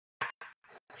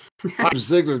I'm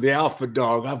Ziegler, the Alpha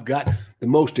Dog. I've got the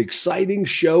most exciting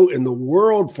show in the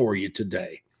world for you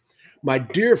today. My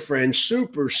dear friend,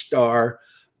 superstar,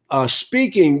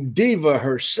 speaking diva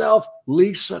herself,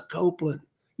 Lisa Copeland.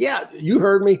 Yeah, you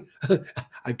heard me.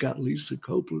 I got Lisa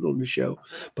Copeland on the show.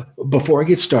 But before I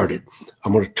get started,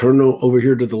 I'm going to turn over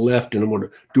here to the left and I'm going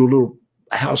to do a little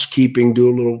housekeeping, do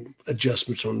a little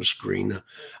adjustments on the screen.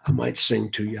 I might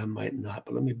sing to you, I might not,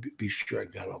 but let me be sure I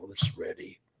got all this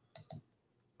ready.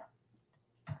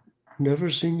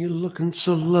 Never seen you looking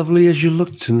so lovely as you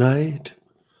look tonight.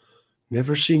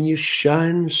 Never seen you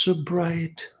shine so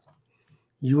bright.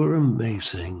 You are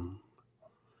amazing.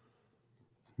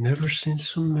 Never seen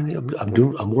so many.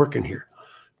 I'm working here.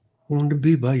 Wanted to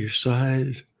be by your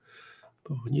side,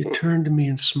 but when you turned to me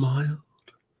and smiled,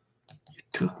 you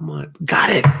took my.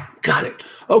 Got it.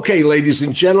 Okay, ladies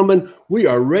and gentlemen, we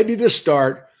are ready to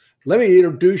start. Let me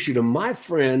introduce you to my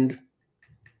friend,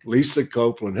 Lisa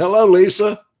Copeland. Hello,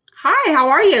 Lisa. Hi, how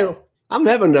are you? I'm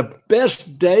having the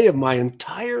best day of my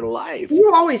entire life.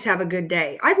 You always have a good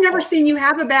day. I've never seen you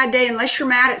have a bad day unless you're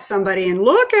mad at somebody, and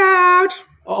look out.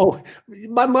 Oh,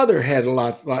 my mother had a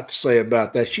lot to say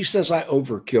about that. She says I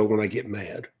overkill when I get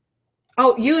mad.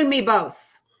 Oh, you and me both.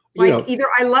 Like either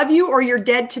I love you or you're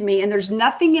dead to me, and there's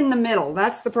nothing in the middle.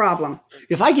 That's the problem.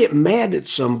 If I get mad at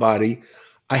somebody,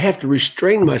 I have to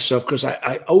restrain myself because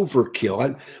I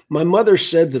overkill. My mother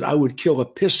said that I would kill a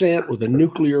pissant with a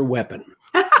nuclear weapon.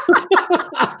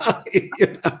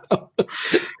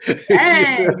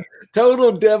 Hey.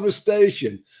 Total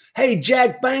devastation. Hey,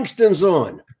 Jack Bankston's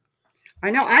on. I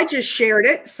know. I just shared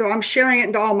it, so I'm sharing it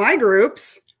into all my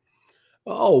groups.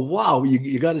 Oh, wow.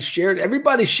 You got to share it.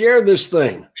 Everybody share this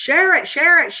thing. Share it.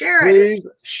 Please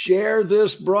share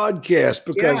this broadcast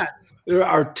because there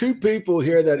are two people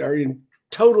here that are in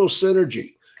total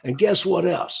synergy. And guess what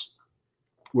else?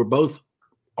 We're both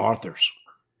authors.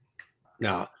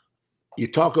 Now, you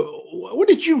talk, what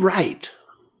did you write?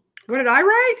 What did I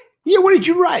write? Yeah, what did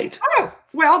you write? Oh,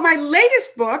 well, my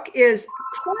latest book is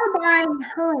Car Buying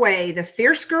Her Way, The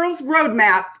Fierce Girl's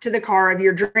Roadmap to the Car of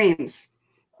Your Dreams.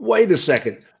 Wait a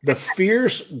second. The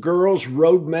Fierce Girl's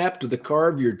Roadmap to the Car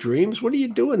of Your Dreams? What are you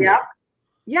doing there?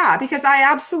 Yeah, because I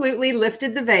absolutely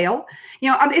lifted the veil.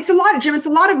 You know, it's a lot of, Jim, it's a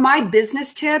lot of my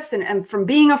business tips and from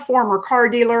being a former car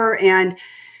dealer and,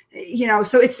 you know,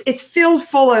 so it's filled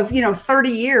full of, 30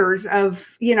 years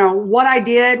of, what I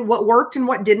did, what worked and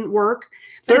what didn't work.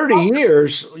 30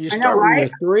 years? You started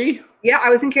with 3? Yeah, I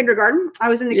was in kindergarten. I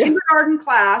was in the kindergarten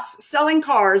class selling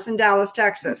cars in Dallas,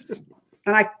 Texas.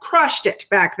 And I crushed it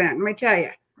back then, let me tell you.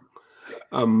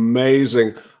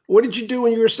 Amazing. What did you do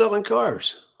when you were selling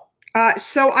cars?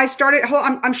 So I started,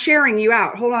 I'm sharing you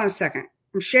out. Hold on a second.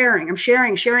 I'm sharing.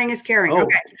 Sharing is caring. Oh,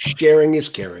 okay. Sharing is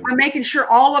caring. I'm making sure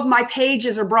all of my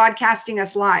pages are broadcasting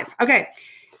us live. Okay.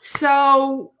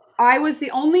 So I was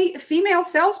the only female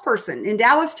salesperson in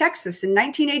Dallas, Texas in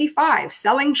 1985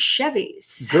 selling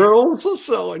Chevys. Girls are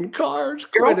selling cars.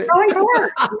 Girls selling cars,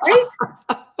 right?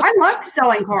 I loved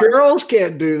selling cars. Girls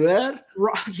can't do that.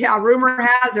 Yeah, rumor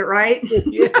has it, right?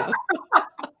 Yeah.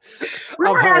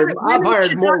 I've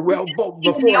hired more. Well,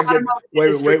 before I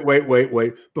get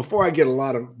wait. Before I get a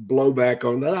lot of blowback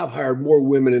on that, I've hired more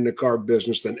women in the car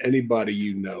business than anybody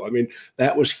you know. I mean,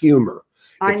 that was humor.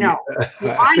 I know.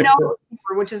 I know,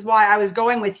 which is why I was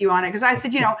going with you on it because I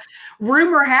said,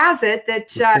 rumor has it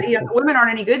that women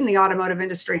aren't any good in the automotive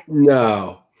industry.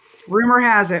 No. Rumor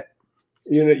has it.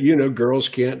 Girls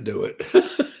can't do it.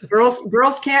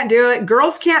 Girls can't do it.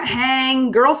 Girls can't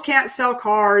hang. Girls can't sell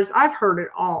cars. I've heard it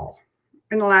all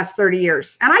in the last 30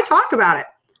 years. And I talk about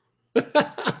it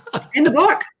in the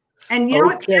book. And you know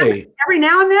what? Every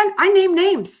now and then I name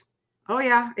names. Oh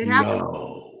yeah, it happens.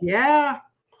 No. Yeah.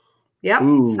 Yep.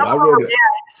 Ooh, so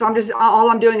all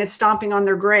I'm doing is stomping on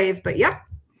their grave, but yep.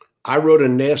 I wrote a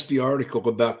nasty article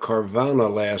about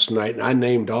Carvana last night and I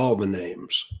named all the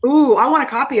names. Ooh, I want a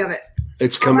copy of it.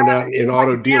 It's coming out in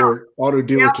Auto Dealer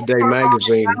Today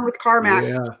magazine. With CarMax.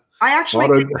 Yeah. I actually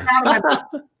took him out of my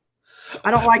book.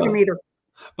 I don't like him either.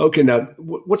 Okay, now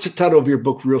what's the title of your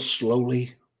book real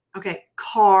slowly? Okay,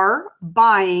 Car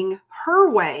Buying Her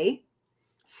Way.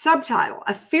 Subtitle,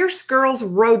 A Fierce Girl's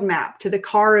Roadmap to the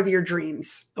Car of Your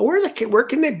Dreams. Where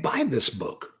can they buy this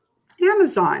book?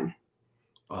 Amazon.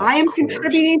 I am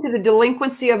contributing to the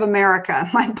delinquency of America.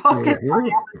 My book is on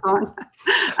Amazon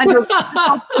under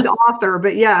the author,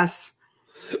 but yes.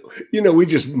 We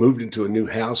just moved into a new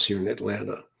house here in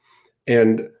Atlanta,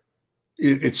 and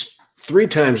it's 3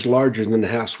 times larger than the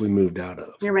house we moved out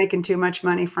of. You're making too much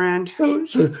money, friend.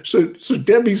 So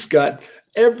Debbie's got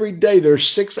every day there's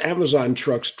 6 Amazon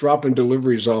trucks dropping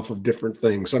deliveries off of different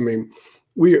things. I mean,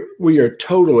 we are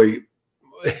totally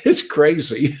it's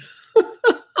crazy.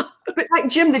 But like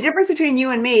Jim, the difference between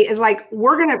you and me is like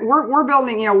we're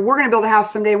building, you know, we're gonna build a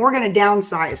house someday and we're gonna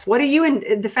downsize. What do you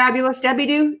and the fabulous Debbie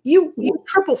do? You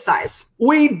triple size.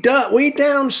 We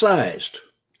downsized.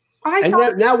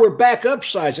 Now we're back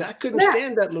upsizing. I couldn't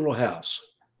stand that little house.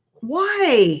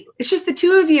 Why? It's just the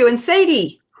two of you and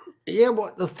Sadie. Yeah,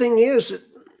 well, the thing is,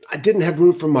 I didn't have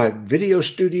room for my video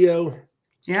studio.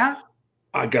 Yeah.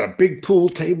 I got a big pool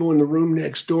table in the room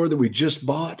next door that we just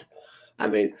bought. I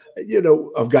mean, you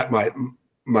know, I've got my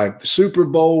Super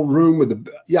Bowl room with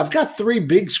I've got 3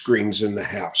 big screens in the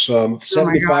house,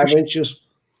 75 inches.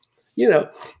 You know,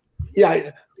 yeah,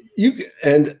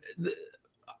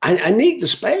 I need the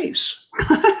space.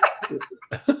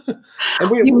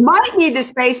 You might need the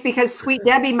space because Sweet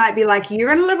Debbie might be like,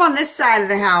 you're going to live on this side of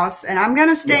the house and I'm going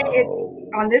to stay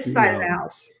on this side of the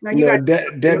house.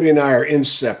 Debbie and I are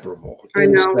inseparable. I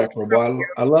know. Inseparable.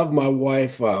 I love my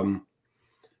wife.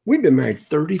 We've been married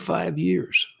 35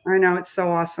 years. I know. It's so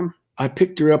awesome. I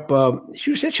picked her up.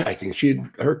 She was hitchhiking. She had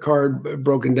her car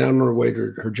broken down on her way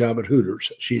to her job at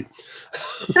Hooters. You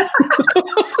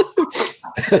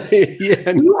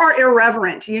are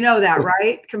irreverent. You know that,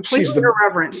 right? Completely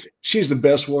irreverent. She's the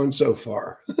best one so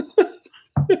far.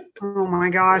 Oh my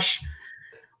gosh.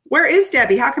 Where is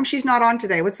Debbie? How come she's not on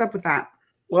today? What's up with that?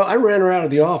 Well, I ran her out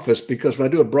of the office because when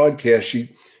I do a broadcast,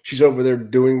 she's over there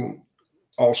doing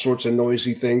all sorts of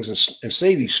noisy things, and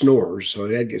Sadie snores, so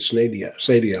I had to get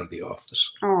Sadie out of the office.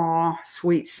 Oh,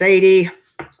 sweet Sadie.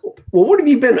 Well, what have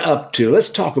you been up to? Let's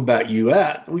talk about you.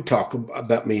 We talk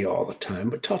about me all the time,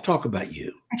 but talk about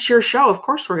you. It's your show. Of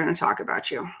course we're going to talk about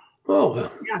you. Oh,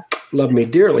 well, yeah. Love me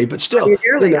dearly, but still. Love you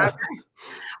dearly, okay.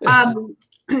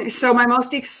 So my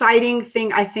most exciting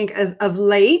thing, I think, of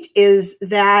late is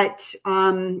that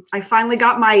I finally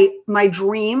got my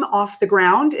dream off the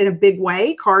ground in a big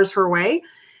way, Cars Her Way.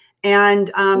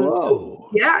 And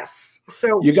yes.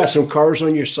 So you got some cars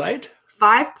on your site?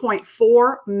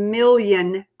 5.4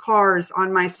 million cars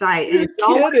on my site. And if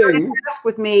y'all want to ask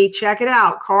with me, check it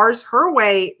out,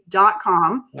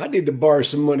 carsherway.com. I need to borrow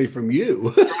some money from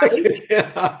you. Right?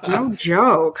 Yeah. No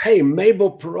joke. Hey,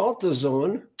 Mabel Peralta's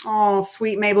on. Oh,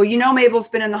 sweet Mabel. You know Mabel's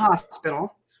been in the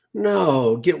hospital.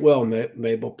 No, get well,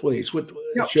 Mabel, please.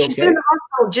 She's been in the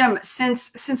hospital, Jim,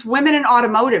 since women in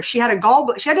automotive. She had to have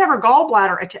her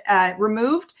gallbladder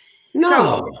removed. No.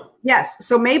 So, yes.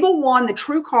 So Mabel won the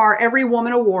True Car Every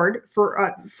Woman Award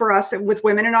for us with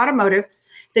women in automotive.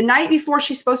 The night before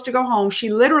she's supposed to go home,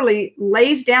 she literally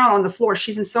lays down on the floor.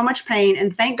 She's in so much pain.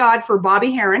 And thank God for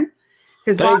Bobby Heron.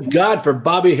 Thank God for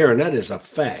Bobby Heron. That is a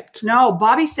fact. No,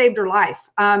 Bobby saved her life.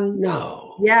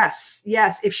 No. Yes.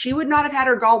 If she would not have had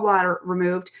her gallbladder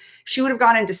removed, she would have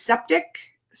gone into septic,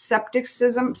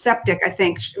 I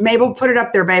think. Mabel, put it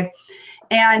up there, babe.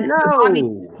 And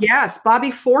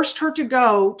Bobby forced her to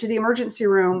go to the emergency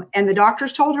room. And the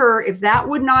doctors told her if that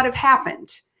would not have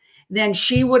happened, then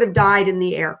she would have died in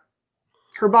the air.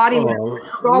 Her body would have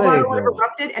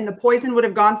erupted and the poison would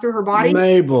have gone through her body.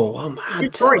 Mabel,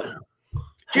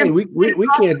 Jim, we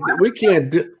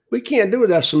can't do it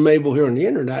without some Mabel here on the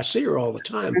internet. I see her all the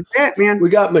time. That's it, man. We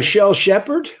got Michelle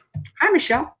Shepard. Hi,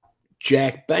 Michelle.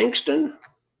 Jack Bankston.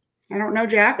 I don't know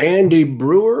Jack. Andy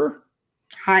Brewer.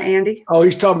 Hi, Andy. Oh,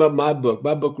 he's talking about my book.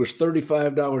 My book was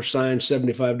 $35 signed,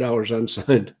 $75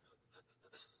 unsigned.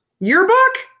 Your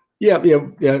book? Yeah.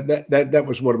 That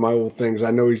was one of my old things.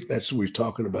 I know that's what he's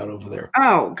talking about over there.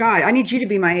 Oh God, I need you to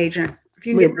be my agent. If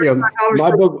you can get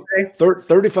my book,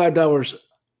 $35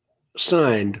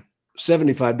 signed,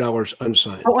 $75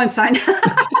 unsigned. Oh, unsigned.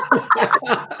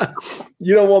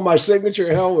 You don't want my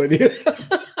signature? Hell with you.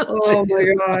 Oh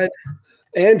my God.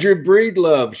 Andrew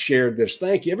Breedlove shared this.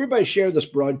 Thank you. Everybody share this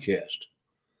broadcast.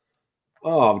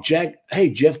 Oh, Jack. Hey,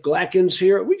 Jeff Glacken's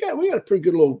here. We got a pretty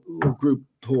good little group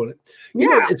pulling it. You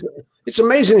know, it's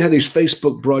amazing how these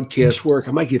Facebook broadcasts work.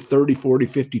 I might get 30, 40,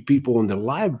 50 people in the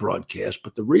live broadcast,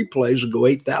 but the replays will go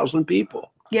 8,000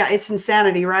 people. Yeah, it's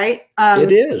insanity, right?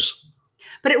 It is.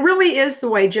 But it really is the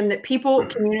way, Jim, that people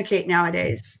communicate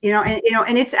nowadays. And I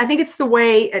think it's the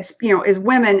way it's, as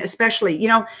women especially,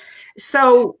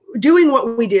 so doing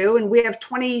what we do, and we have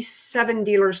 27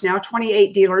 dealers now,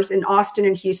 28 dealers in Austin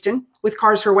and Houston with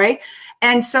Cars Her Way.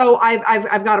 And so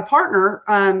I've got a partner,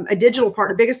 a digital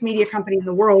partner, biggest media company in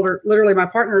the world, are literally my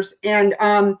partners. And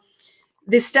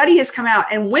this study has come out,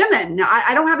 and women, now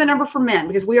I don't have the number for men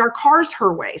because we are Cars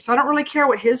Her Way. So I don't really care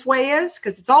what his way is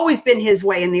because it's always been his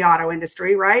way in the auto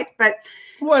industry, right? But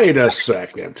wait a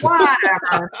second.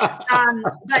 Whatever.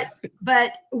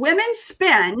 But women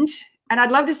spend, and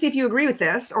I'd love to see if you agree with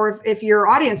this or if your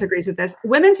audience agrees with this,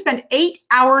 women spend 8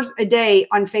 hours a day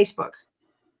on Facebook.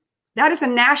 That is a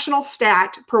national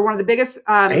stat per one of the biggest.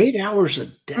 8 hours a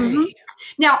day. Mm-hmm.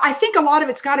 Now, I think a lot of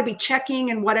it's got to be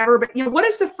checking and whatever, but you know, what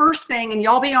is the first thing, and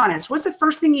y'all be honest, what's the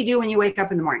first thing you do when you wake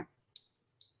up in the morning?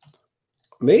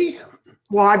 Me?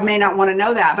 Well, I may not want to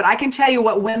know that, but I can tell you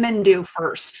what women do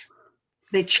first.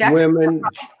 They check. Women.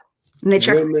 And they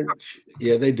check. Women,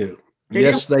 yeah, they do.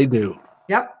 They do.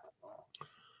 Yep.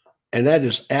 And that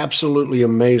is absolutely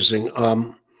amazing.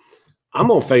 I'm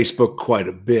on Facebook quite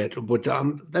a bit, but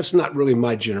that's not really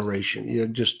my generation. You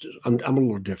know, just I'm a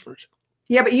little different.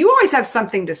 Yeah, but you always have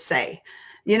something to say.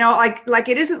 You know, like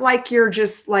it isn't like you're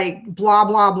just like blah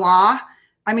blah blah.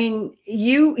 I mean,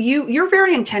 you're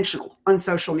very intentional on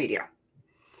social media.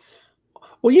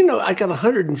 Well, you know, I got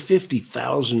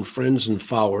 150,000 friends and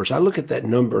followers. I look at that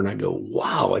number and I go,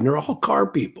 wow, and they're all car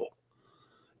people.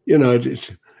 You know,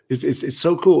 it's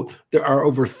so cool. There are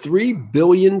over 3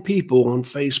 billion people on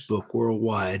Facebook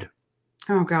worldwide.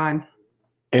 Oh God.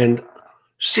 And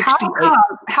 68.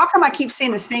 How come I keep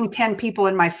seeing the same 10 people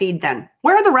in my feed then?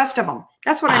 Where are the rest of them?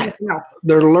 That's what I need to know.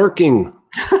 They're lurking.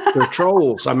 They're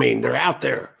trolls. I mean, they're out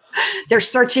there. They're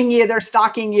searching you. They're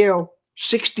stalking you.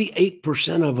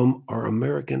 68% of them are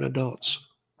American adults.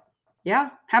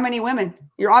 Yeah. How many women?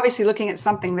 You're obviously looking at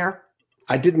something there.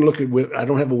 I didn't look at, I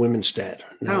don't have a women's stat.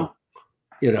 No. Oh.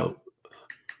 You know,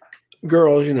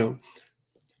 girls, you know.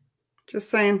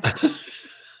 Just saying.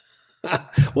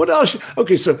 What else?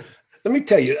 Okay, so let me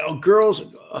tell you, girls,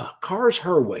 Cars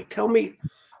Her Way. Tell me,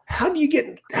 how do you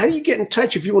get in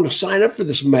touch if you want to sign up for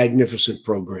this magnificent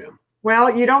program?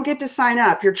 Well, you don't get to sign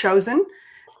up. You're chosen.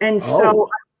 And so,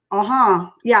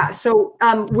 yeah. So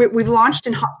we've launched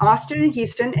in Austin and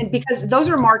Houston, and because those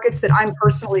are markets that I'm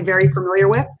personally very familiar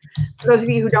with. For those of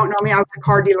you who don't know me, I was a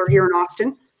car dealer here in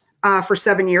Austin for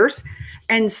 7 years.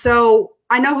 And so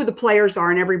I know who the players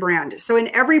are in every brand. So in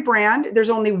every brand,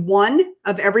 there's only one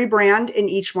of every brand in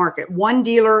each market. One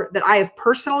dealer that I have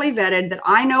personally vetted, that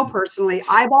I know personally,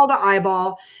 eyeball to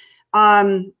eyeball.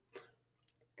 That's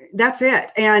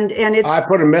it. And it's. I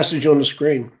put a message on the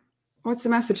screen. What's the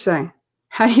message saying?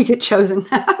 How do you get chosen?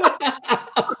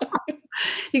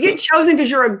 You get chosen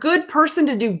because you're a good person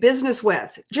to do business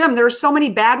with. Jim, there are so many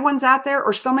bad ones out there,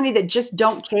 or so many that just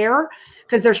don't care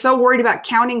because they're so worried about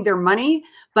counting their money,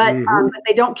 but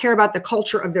they don't care about the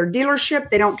culture of their dealership.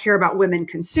 They don't care about women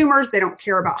consumers. They don't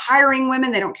care about hiring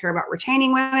women. They don't care about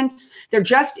retaining women. They're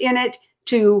just in it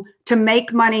to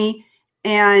make money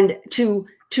and to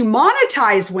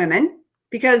monetize women,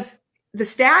 because the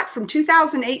stat from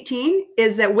 2018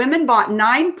 is that women bought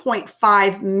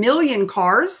 9.5 million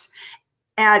cars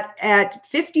at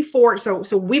 54.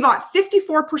 So we bought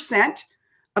 54%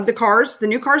 of the cars, the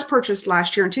new cars purchased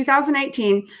last year in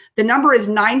 2018. The number is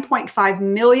 9.5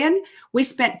 million. We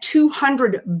spent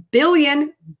 200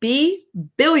 billion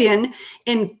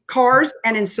in cars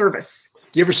and in service.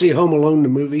 You ever see Home Alone, the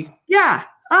movie? Yeah.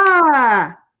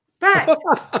 But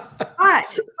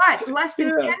less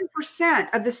than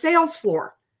 10% of the sales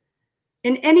floor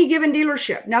in any given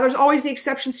dealership. Now, there's always the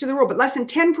exceptions to the rule, but less than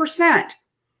 10%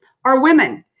 are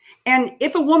women. And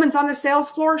if a woman's on the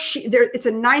sales floor, it's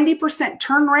a 90%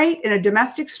 turn rate in a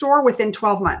domestic store within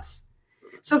 12 months.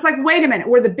 So it's like, wait a minute,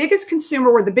 we're the biggest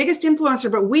consumer, we're the biggest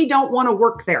influencer, but we don't want to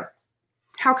work there.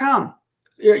 How come?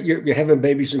 You're having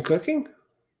babies and cooking?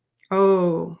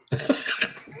 Oh.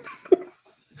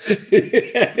 Well,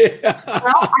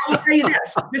 I will tell you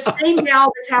this. The same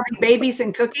gal that's having babies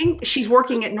and cooking, she's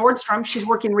working at Nordstrom. She's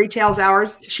working retail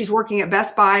hours. She's working at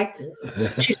Best Buy.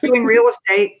 She's doing real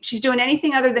estate. She's doing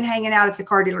anything other than hanging out at the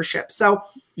car dealership. So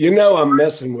you know I'm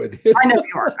messing with you. I know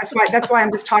you are. That's why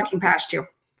I'm just talking past you,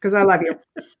 because I love you.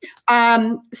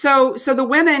 So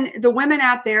the women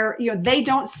out there, you know, they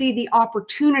don't see the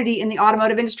opportunity in the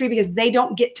automotive industry because they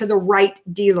don't get to the right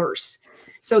dealers.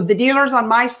 So the dealers on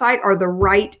my site are the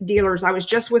right dealers. I was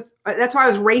just with, that's why I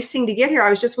was racing to get here. I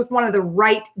was just with one of the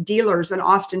right dealers in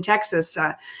Austin, Texas.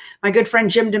 My good friend,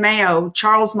 Jim DeMeo,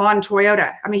 Charles Mon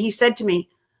Toyota. I mean, he said to me,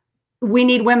 we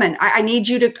need women. I need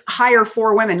you to hire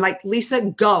 4 women. Like,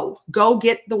 Lisa, go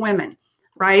get the women,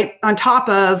 right? On top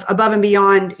of, above and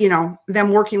beyond, you know, them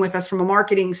working with us from a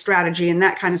marketing strategy and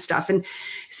that kind of stuff. And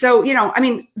so, you know, I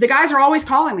mean, the guys are always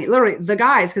calling me, literally the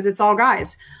guys, because it's all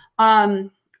guys.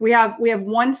 We have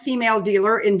one female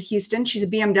dealer in Houston. She's a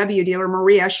BMW dealer,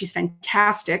 Maria. She's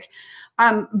fantastic.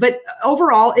 But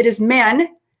overall, it is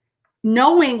men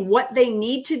knowing what they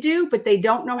need to do, but they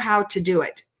don't know how to do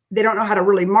it. They don't know how to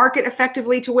really market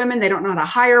effectively to women. They don't know how to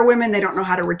hire women. They don't know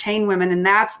how to retain women. And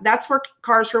that's where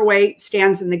Cars Her Way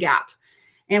stands in the gap.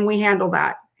 And we handle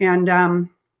that. And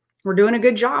we're doing a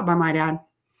good job, I might add.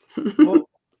 Well,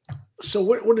 so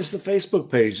what is the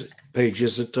Facebook page?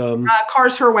 Is it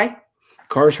Cars Her Way?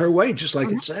 Cars Her Way, just like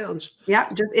it sounds.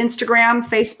 Yeah, just Instagram,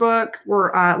 Facebook,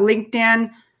 or LinkedIn.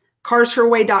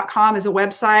 CarsHerWay.com is a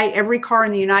website. Every car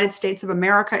in the United States of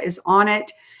America is on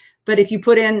it. But if you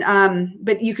put in,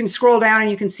 but you can scroll down and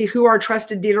you can see who our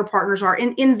trusted dealer partners are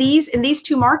in these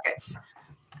two markets.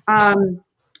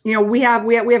 You know, we have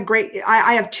great.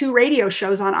 I have 2 radio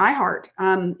shows on iHeart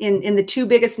in the 2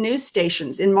 biggest news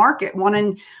stations in market. One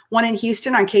in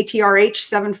Houston on KTRH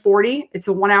 740. It's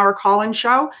a 1-hour call-in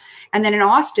show, and then in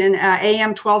Austin, AM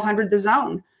 1200 The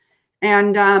Zone.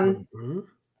 And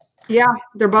yeah,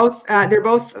 they're both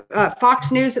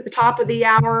Fox News at the top of the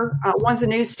hour. One's a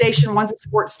news station, one's a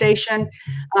sports station,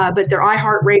 but they're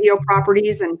iHeart Radio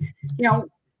properties. And you know,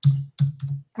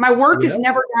 my work is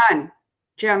never done,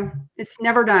 Jim. It's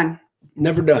never done.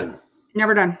 Never done.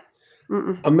 Never done.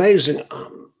 Amazing.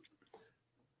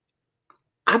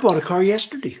 I bought a car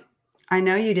yesterday. I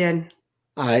know you did.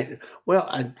 It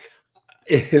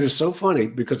is so funny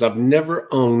because I've never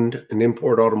owned an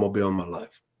import automobile in my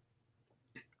life.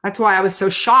 That's why I was so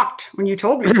shocked when you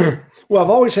told me. Well,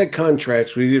 I've always had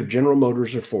contracts with either General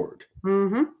Motors or Ford.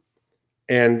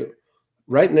 And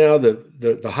right now,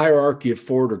 the hierarchy of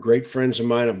Ford are great friends of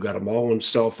mine. I've got them all on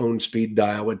cell phone speed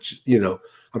dial, which, you know,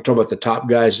 I'm talking about the top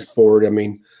guys at Ford. I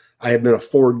mean, I have been a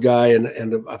Ford guy, and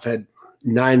I've had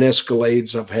 9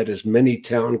 Escalades. I've had as many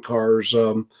town cars,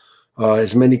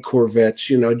 as many Corvettes,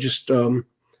 you know, just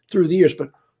through the years. But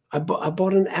I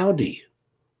bought an Audi.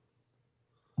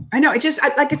 I know. I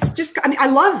mean, I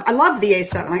love the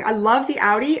A7. Like, I love the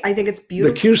Audi. I think it's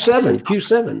beautiful. The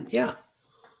Q7. Yeah.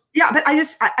 Yeah. But I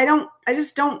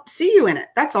just don't see you in it.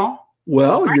 That's all.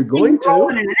 Well, you're going to.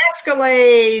 In an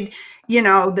Escalade, you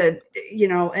know,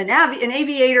 an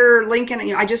Aviator, Lincoln.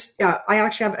 You know, I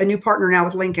actually have a new partner now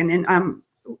with Lincoln. And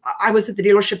I was at the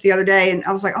dealership the other day and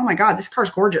I was like, oh my God, this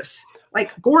car's gorgeous. Like,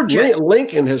 gorgeous.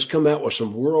 Lincoln has come out with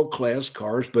some world-class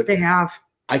cars, but they have.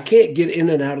 I can't get in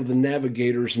and out of the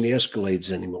Navigators and the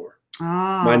Escalades anymore.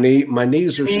 My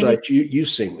knees are such. You've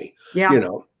seen me. Yeah. You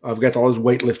know, I've got all those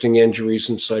weightlifting injuries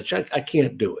and such. I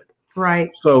can't do it.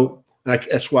 Right. So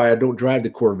that's why I don't drive the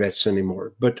Corvettes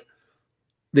anymore. But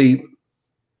the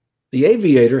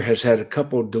Aviator has had a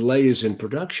couple of delays in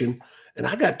production, and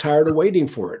I got tired of waiting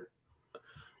for it.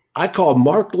 I called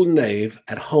Mark LaNave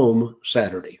at home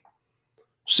Saturday.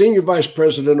 Senior Vice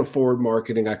President of Ford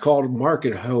Marketing. I called Mark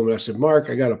at home and I said, Mark,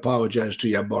 I got to apologize to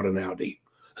you. I bought an Audi.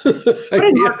 What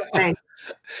did Mark say?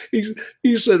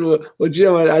 He said, well,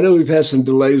 Jim, I know we've had some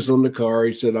delays on the car.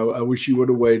 He said, I wish you would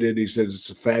have waited. He said, it's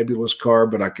a fabulous car,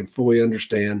 but I can fully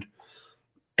understand.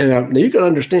 And now you can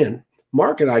understand,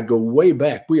 Mark and I go way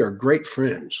back. We are great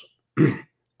friends.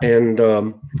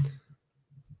 And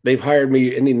they've hired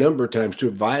me any number of times to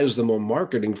advise them on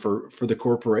marketing for the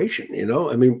corporation. You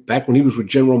know, I mean, back when he was with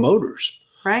General Motors.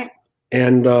 Right.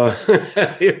 And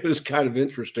it was kind of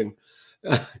interesting.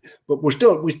 But we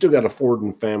still got a Ford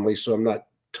in family, so I'm not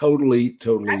totally.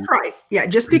 That's right. Yeah.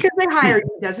 Just because they hired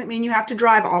you doesn't mean you have to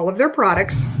drive all of their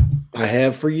products. I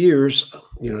have for years.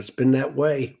 You know, it's been that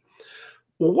way.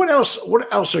 Well, what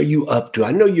else are you up to?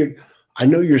 I know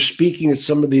you're speaking at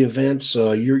some of the events.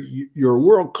 You're a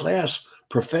world-class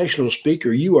professional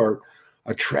speaker. You are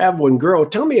a traveling girl.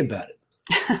 Tell me about it.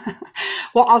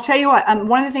 Well, I'll tell you what,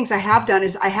 one of the things I have done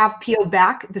is I have peeled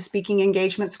back the speaking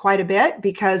engagements quite a bit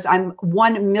because I'm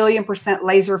 1,000,000%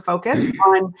 laser focused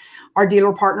on our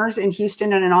dealer partners in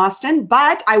Houston and in Austin.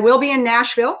 But I will be in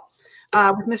Nashville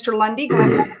with Mr. Lundy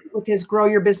with his Grow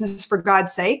Your Business for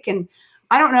God's Sake. And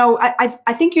I don't know,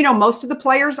 I think you know most of the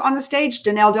players on the stage,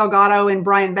 Danelle Delgado and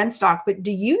Brian Benstock, but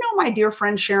do you know my dear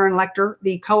friend Sharon Lechter,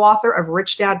 the co-author of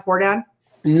Rich Dad, Poor Dad?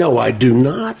 No, I do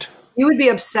not. You would be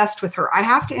obsessed with her. I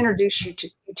have to introduce you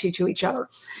to each other.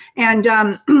 And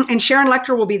Sharon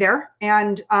Lechter will be there.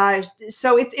 And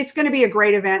so it's going to be a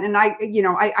great event. And I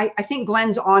think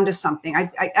Glenn's onto something.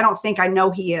 I don't think I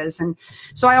know he is. And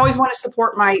so I always want to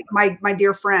support my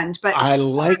dear friend. But I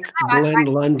like Glenn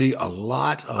Lundy a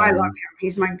lot. I love him.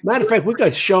 He's my matter of fact, we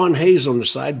got Sean Hayes on the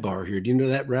sidebar here. Do you know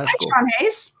that rascal? Hi, Sean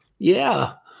Hayes.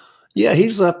 Yeah. Yeah,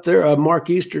 he's up there. Mark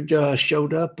Easter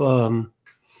showed up.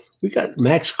 We got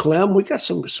Max Clem. We got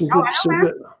some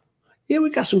good. Yeah,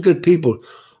 we got some good people.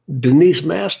 Denise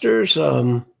Masters.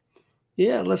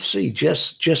 Yeah, let's see.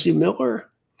 Jesse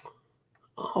Miller.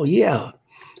 Oh yeah,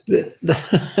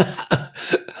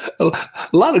 a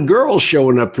lot of girls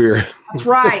showing up here. That's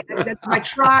right. That's my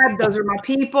tribe. Those are my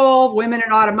people. Women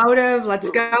in automotive. Let's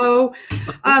go.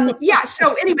 Yeah.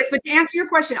 So, anyways, but to answer your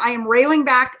question, I am railing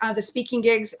back the speaking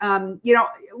gigs. You know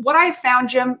what I have found,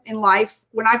 Jim, in life,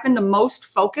 when I've been the most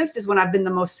focused is when I've been the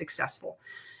most successful.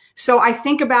 So I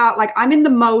think about, like, I'm in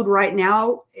the mode right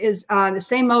now is the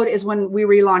same mode as when we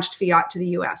relaunched Fiat to the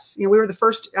US. You know, we were the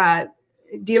first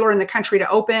dealer in the country to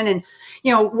open, and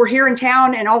you know, we're here in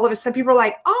town, and all of a sudden people are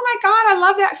like, oh my God, I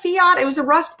love that Fiat. It was a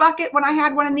rust bucket when I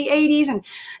had one in the 80s,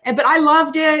 but I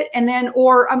loved it. And then,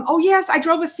 or oh yes, I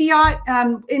drove a Fiat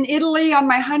in Italy on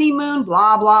my honeymoon,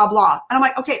 blah blah blah. And I'm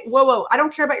like, okay, whoa, I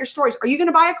don't care about your stories. Are you going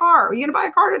to buy a car? Are you going to buy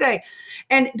a car today?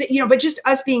 And you know, but just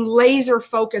us being laser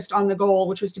focused on the goal,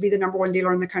 which was to be the #1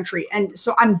 dealer in the country. And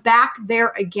so I'm back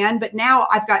there again, but now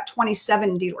I've got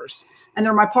 27 dealers. And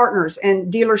they're my partners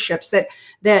and dealerships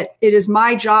that it is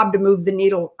my job to move the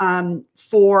needle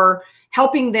for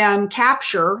helping them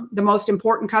capture the most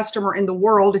important customer in the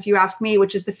world, if you ask me,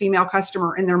 which is the female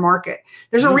customer in their market.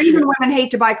 There's a reason women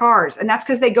hate to buy cars, and that's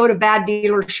because they go to bad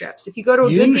dealerships. If you go to a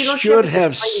good dealership, you should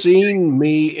have seen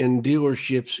me in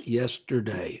dealerships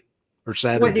yesterday or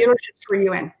Saturday. What dealerships were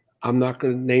you in? I'm not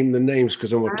going to name the names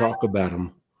because I'm going to talk about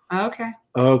them. Okay.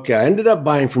 Okay. I ended up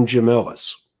buying from Jim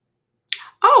Ellis.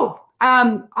 Oh,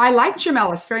 I like Jim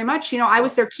Ellis very much. You know, I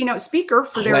was their keynote speaker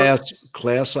for their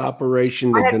class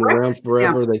operation. They've been around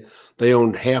forever. They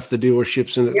owned half the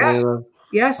dealerships in Atlanta.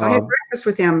 Yes, I had breakfast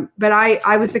with him. But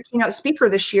I was the keynote speaker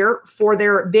this year for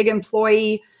their big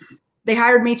employee. They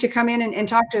hired me to come in and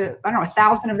talk to, I don't know,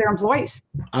 1,000 of their employees.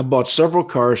 I bought several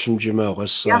cars from Jim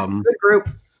Ellis. Yeah, good group.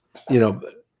 You know,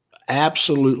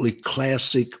 absolutely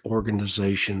classic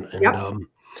organization. And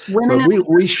women.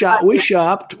 We shopped.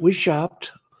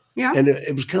 Yeah. And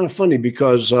it was kind of funny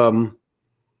because I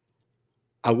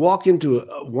walk into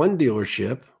one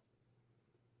dealership,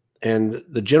 and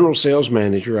the general sales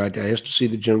manager, I asked to see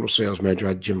the general sales manager.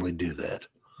 I generally do that.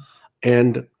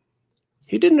 And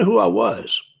he didn't know who I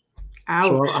was.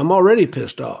 Ouch. So I'm already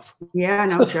pissed off. Yeah,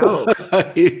 no joke.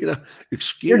 You know,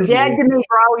 excuse me. You're dead to me,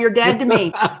 bro. You're dead to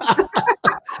me.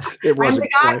 It wasn't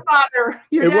I'm the Godfather.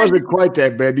 It wasn't quite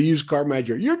that bad. The used car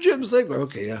manager, you're Jim Ziegler.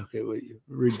 Okay, yeah, okay. Well,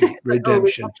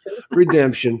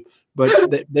 redemption.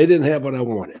 But they didn't have what I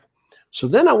wanted. So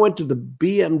then I went to the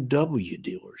BMW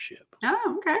dealership.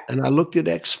 Oh, okay. And I looked at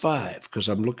X5 because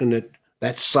I'm looking at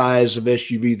that size of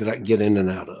SUV that I can get in and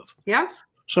out of. Yeah.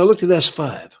 So I looked at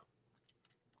S5.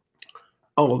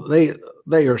 Oh,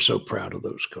 they are so proud of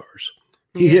those cars.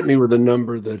 He hit me with a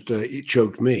number that it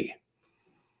choked me.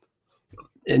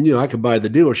 And, you know, I could buy the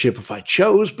dealership if I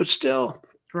chose, but still.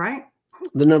 Right.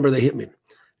 The number they hit me.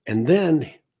 And then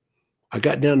I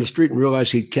got down the street and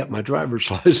realized he'd kept my driver's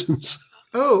license.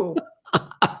 Oh.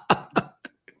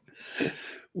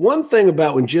 One thing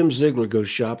about when Jim Ziegler goes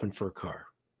shopping for a car,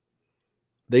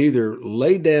 they either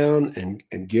lay down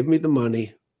and give me the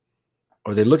money,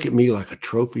 or they look at me like a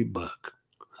trophy buck.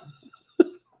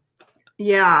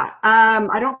 Yeah.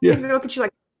 I don't think they look at you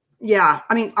like, yeah.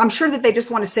 I mean, I'm sure that they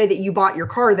just want to say that you bought your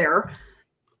car there.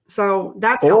 So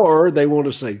that's or helpful. They want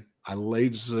to say, I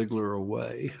laid Ziegler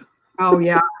away. Oh,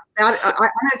 yeah. I'm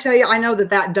going to tell you, I know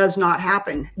that does not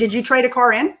happen. Did you trade a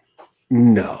car in?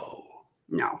 No.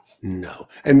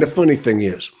 And the funny thing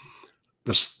is,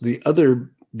 the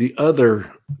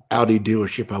other Audi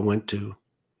dealership I went to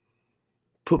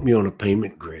put me on a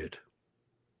payment grid.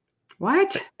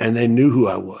 What? And they knew who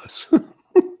I was.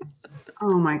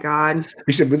 Oh my God.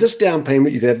 He said, with this down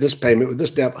payment, you'd have this payment. With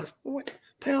this down payment, what,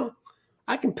 pal,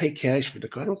 I can pay cash for the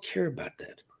car. I don't care about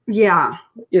that. Yeah.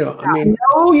 You know, I mean,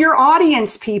 know your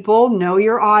audience, people. Know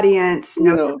your audience.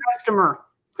 Know your customer.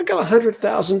 I got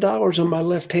 $100,000 on my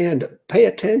left hand. Pay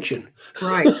attention.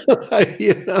 Right.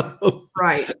 You know.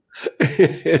 Right.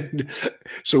 And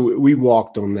so we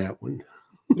walked on that one.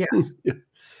 Yes.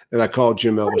 And I called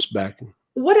Jim Ellis back.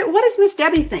 What does Miss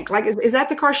Debbie think? Like, is that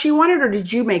the car she wanted, or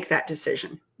did you make that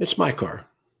decision? It's my car.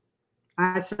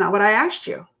 That's not what I asked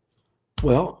you.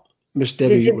 Well, Miss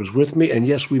Debbie was with me, and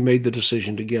yes, we made the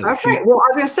decision together. Okay. Well, I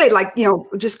was going to say, like, you know,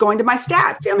 just going to my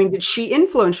stats. I mean, did she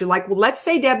influence you? Like, well, let's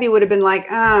say Debbie would have been like,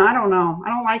 I don't know. I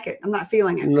don't like it. I'm not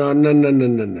feeling it. No.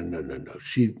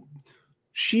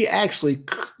 She actually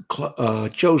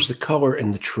chose the color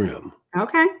and the trim.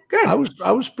 Okay, good.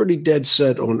 I was pretty dead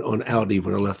set on Audi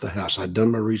when I left the house. I'd done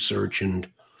my research, and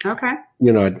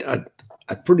you know,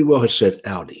 I pretty well had said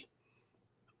Audi.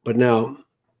 But now,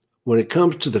 when it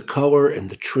comes to the color and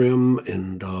the trim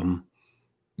and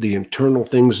the internal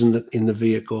things in the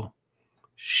vehicle,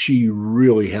 she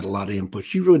really had a lot of input.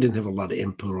 She really didn't have a lot of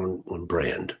input on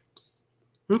brand.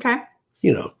 Okay.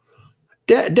 You know,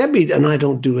 Debbie and I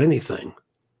don't do anything.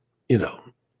 You know,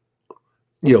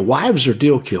 wives are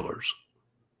deal killers.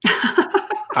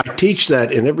 I teach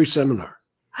that in every seminar.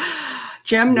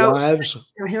 Jim, no. Wives.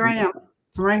 Here I am.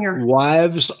 I'm right here.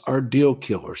 Wives are deal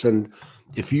killers. And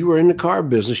if you are in the car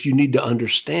business, you need to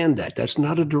understand that. That's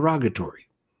not a derogatory.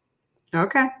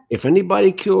 Okay. If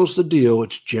anybody kills the deal,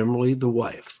 it's generally the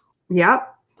wife. Yep.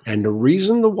 And the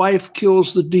reason the wife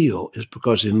kills the deal is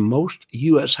because in most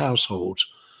U.S. households,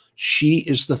 she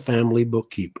is the family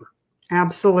bookkeeper.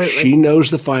 Absolutely. She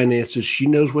knows the finances. She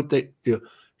knows what they,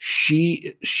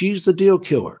 she's the deal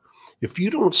killer. If you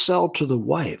don't sell to the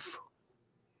wife,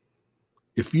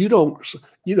 if you don't,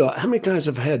 how many times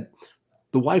I've had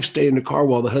the wife stay in the car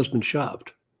while the husband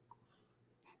shopped?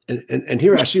 And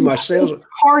here I see my sales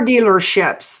car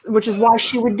dealerships, which is why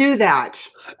she would do that.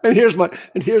 And here's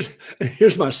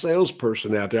my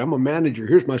salesperson out there. I'm a manager.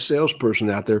 Here's my salesperson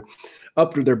out there,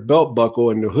 up to their belt buckle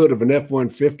and the hood of an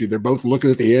F-150. They're both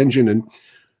looking at the engine,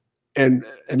 and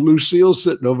Lucille's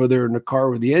sitting over there in the car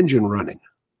with the engine running.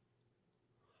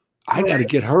 I got to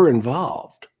get her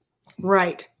involved.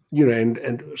 Right.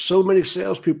 And so many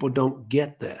salespeople don't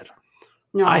get that.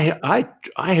 No. I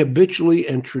habitually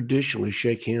and traditionally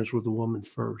shake hands with a woman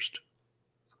first.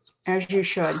 As you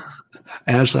should.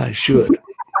 As I should.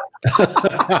 This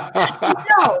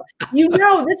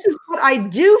is what I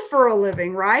do for a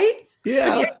living, right?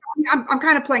 Yeah. I'm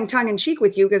kind of playing tongue in cheek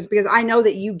with you because I know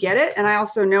that you get it. And I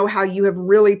also know how you have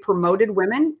really promoted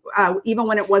women, even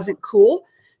when it wasn't cool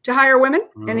to hire women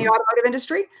in the automotive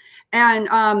industry. And,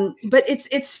 but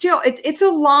it's still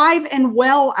alive and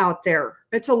well out there.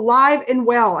 It's alive and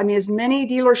well. I mean, as many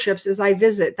dealerships as I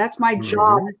visit, that's my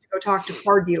job, is to go talk to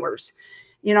car dealers,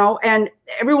 and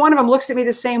every one of them looks at me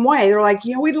the same way. They're like,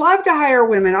 we'd love to hire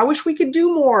women. I wish we could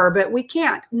do more, but we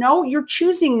can't. No, you're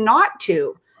choosing not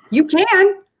to. You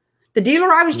can. The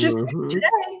dealer I was just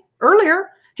earlier,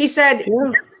 he said,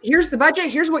 here's the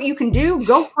budget. Here's what you can do.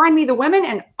 Go find me the women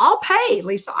and I'll pay,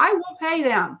 Lisa. I will pay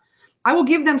them. I will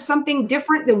give them something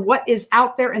different than what is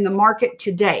out there in the market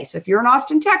today. So if you're in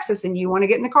Austin, Texas, and you want to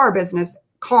get in the car business,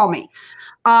 call me.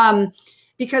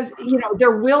 Because,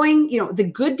 they're willing, the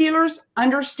good dealers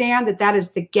understand that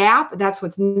is the gap. That's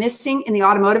what's missing in the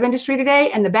automotive industry today.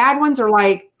 And the bad ones are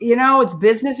like, it's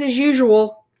business as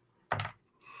usual.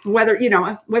 Whether we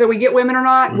get women or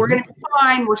not, we're going to be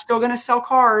fine. We're still going to sell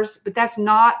cars, but that's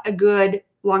not a good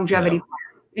longevity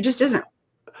plan. It just isn't.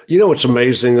 What's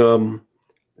amazing?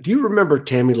 Do you remember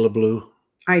Tammy LeBlue?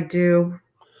 I do.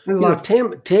 I love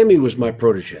Tammy was my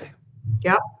protege.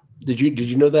 Yep. Did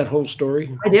you know that whole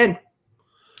story? I did.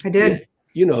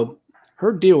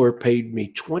 Her dealer paid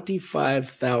me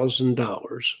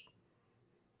 $25,000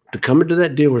 to come into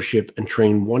that dealership and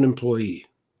train one employee.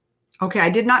 Okay,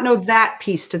 I did not know that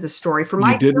piece to the story. For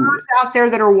my viewers out there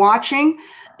that are watching,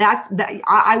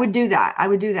 I would do that. I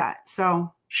would do that.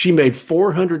 So she made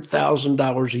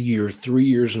 $400,000 a year, 3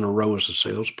 years in a row as a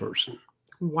salesperson.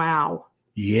 Wow.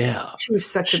 Yeah. She was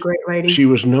such a great lady. She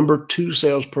was number 2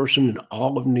 salesperson in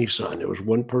all of Nissan. There was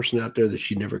one person out there that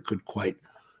she never could quite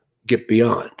get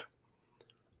beyond.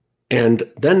 And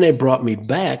then they brought me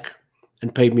back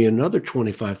and paid me another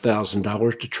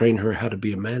 $25,000 to train her how to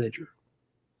be a manager.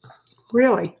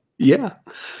 Really? Yeah.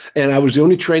 And I was the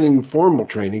only formal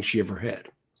training she ever had.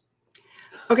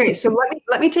 Okay, so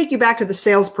let me take you back to the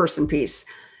salesperson piece.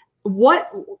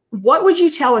 What would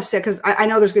you tell us? Because I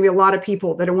know there's going to be a lot of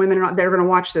people that are women that are going to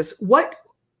watch this.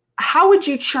 How would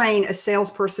you train a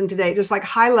salesperson today, just like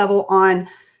high level on?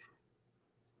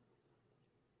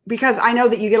 Because I know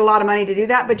that you get a lot of money to do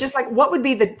that, but just like what would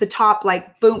be the top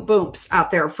like booms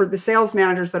out there for the sales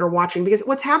managers that are watching? Because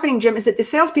what's happening, Jim, is that the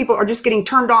salespeople are just getting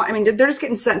turned on. I mean, they're just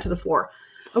getting sent to the floor.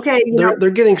 Okay. They're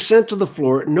getting sent to the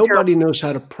floor. Nobody knows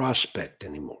how to prospect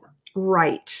anymore.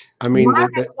 Right. I mean,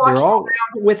 they're all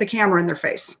with a camera in their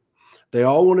face. They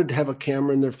all wanted to have a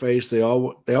camera in their face. They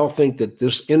all think that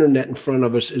this internet in front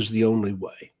of us is the only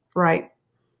way. Right.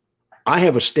 I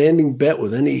have a standing bet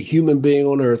with any human being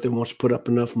on earth that wants to put up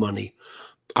enough money.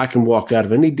 I can walk out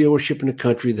of any dealership in the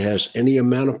country that has any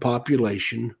amount of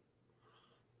population,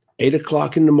 8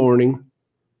 o'clock in the morning,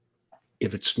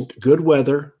 if it's good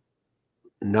weather,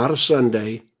 not a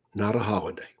Sunday, not a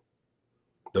holiday.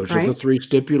 Those are the 3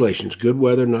 stipulations: good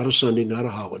weather, not a Sunday, not a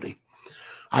holiday.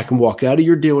 I can walk out of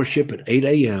your dealership at 8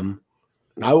 a.m.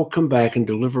 and I will come back and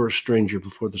deliver a stranger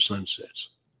before the sun sets.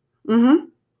 Mm-hmm.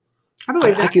 I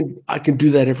believe that. I can do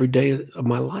that every day of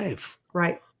my life.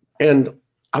 Right. And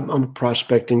I'm a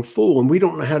prospecting fool, and we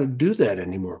don't know how to do that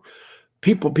anymore.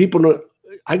 People know.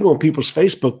 I go on people's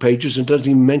Facebook pages and it doesn't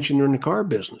even mention they're in the car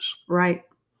business. Right.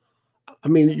 I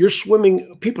mean, you're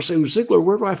swimming. People say, Ziegler,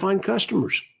 where do I find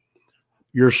customers?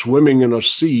 You're swimming in a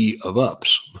sea of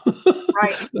ups.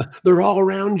 Right. They're all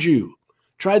around you.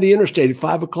 Try the interstate at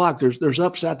 5 o'clock. There's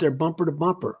ups out there, bumper to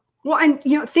bumper. Well, and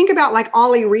think about like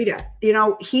Ollie Rita.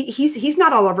 He's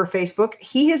not all over Facebook.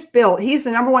 He's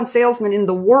the number one salesman in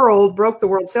the world, broke the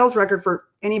world sales record for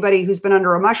anybody who's been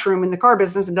under a mushroom in the car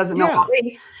business and doesn't know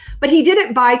Ollie. But he did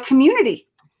it by community.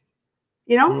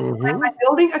 By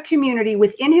building a community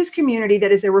within his community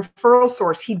that is a referral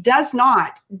source. He does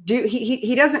not do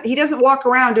he doesn't walk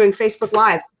around doing Facebook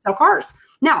Lives to sell cars.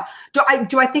 Now, do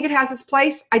I think it has its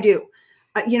place? I do.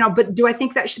 But do I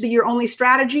think that should be your only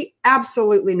strategy?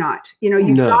 Absolutely not.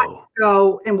 You've got to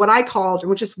go, and what I called,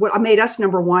 which is what made us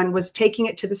number one, was taking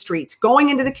it to the streets, going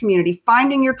into the community,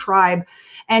 finding your tribe,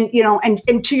 and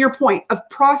and to your point of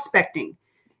prospecting,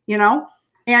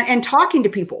 and talking to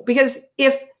people. Because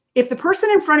if the person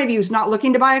in front of you is not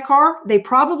looking to buy a car, they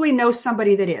probably know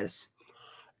somebody that is.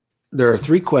 There are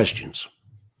 3 questions.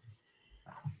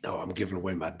 Oh, I'm giving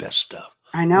away my best stuff.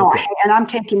 I know, okay. And I'm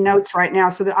taking notes right now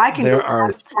so that I can. There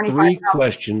are 3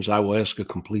 questions I will ask a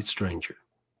complete stranger.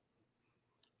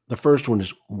 The first one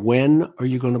is, when are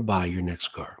you going to buy your next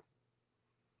car?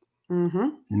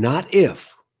 Not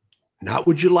if, not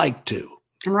would you like to.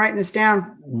 I'm writing this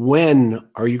down. When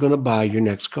are you going to buy your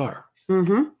next car?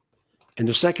 And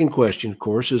the second question, of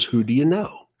course, is, who do you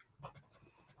know?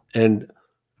 And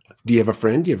do you have a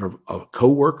friend? Do you have a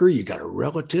coworker? You got a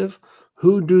relative?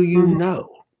 Who do you know?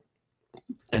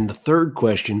 And the third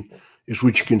question is,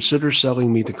 would you consider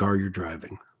selling me the car you're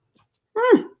driving?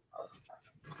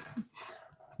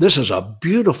 This is a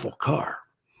beautiful car.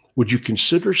 Would you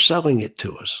consider selling it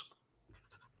to us?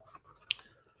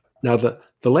 Now, the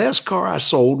last car I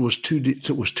sold was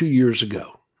 2 years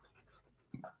ago.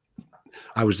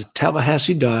 I was at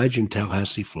Tallahassee Dodge in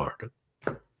Tallahassee, Florida.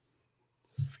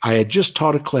 I had just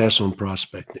taught a class on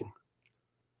prospecting.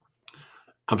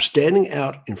 I'm standing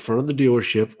out in front of the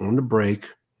dealership on the break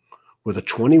with a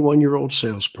 21-year-old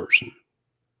salesperson,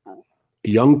 a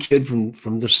young kid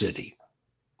from the city.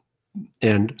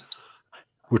 And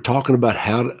we're talking about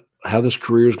how this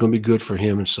career is going to be good for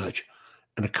him and such.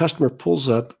 And a customer pulls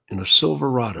up in a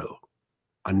Silverado,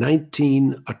 a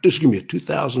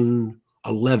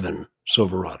 2011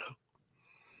 Silverado.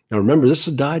 Now remember, this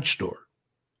is a Dodge store.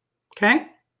 Okay.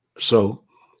 So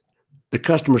the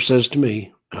customer says to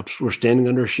me, we're standing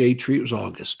under a shade tree, it was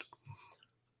August.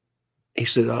 He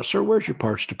said, sir, where's your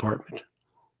parts department?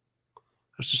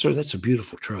 I said, sir, that's a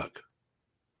beautiful truck.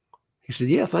 He said,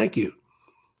 yeah, thank you.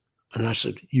 And I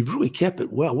said, you've really kept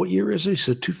it well. What year is it? He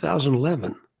said,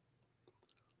 2011.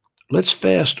 Let's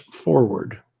fast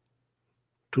forward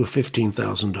to a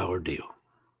 $15,000 deal.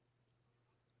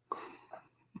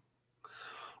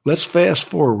 Let's fast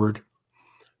forward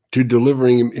to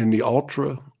delivering him in the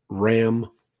Ultra Ram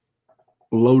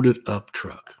loaded up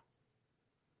truck.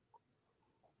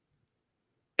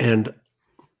 And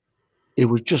it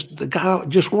was just, the guy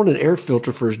just wanted an air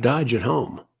filter for his Dodge at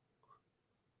home.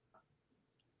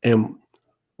 And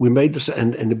we made this,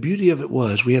 and the beauty of it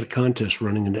was, we had a contest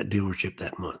running in that dealership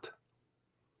that month.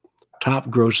 Top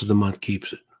gross of the month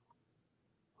keeps it.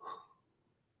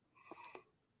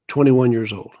 21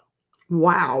 years old.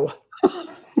 Wow.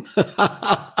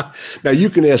 Now, you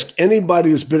can ask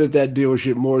anybody who's been at that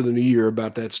dealership more than a year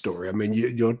about that story. I mean,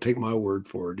 you don't take my word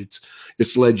for it.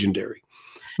 It's legendary.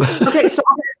 Okay, so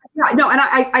yeah, no, and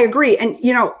I agree. And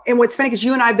and what's funny is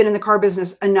you and I have been in the car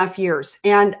business enough years,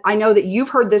 and I know that you've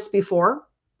heard this before,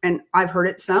 and I've heard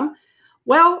it some.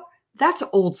 Well, that's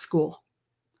old school,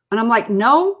 and I'm like,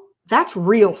 no, that's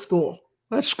real school.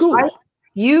 That's school. Right?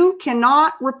 You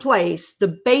cannot replace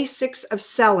the basics of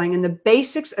selling and the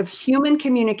basics of human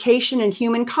communication and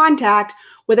human contact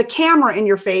with a camera in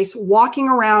your face, walking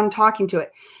around, talking to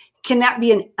it. Can that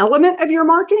be an element of your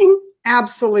marketing?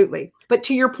 Absolutely. But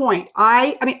to your point,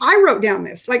 I wrote down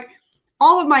this, like,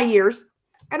 all of my years,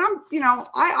 and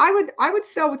I would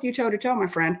sell with you toe to toe, my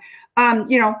friend.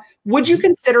 Would you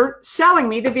consider selling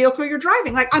me the vehicle you're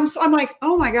driving? Like, I'm like,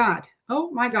 oh my God,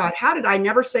 how did I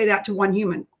never say that to one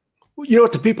human? You know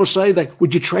what the people say? Like,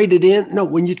 would you trade it in? No,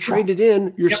 when you trade it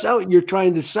in, you're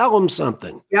trying to sell them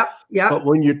something. Yep. But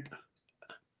when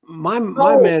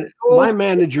my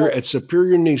manager at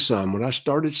Superior Nissan, when I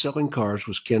started selling cars,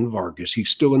 was Ken Vargas. He's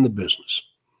still in the business.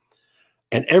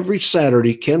 And every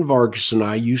Saturday, Ken Vargas and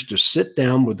I used to sit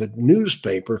down with a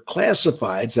newspaper,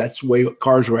 classifieds. That's the way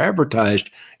cars were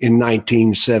advertised in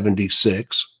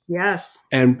 1976. Yes.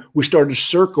 And we started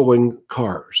circling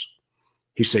cars.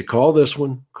 He said, call this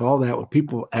one, call that one.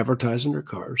 People advertising their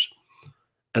cars.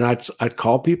 And I'd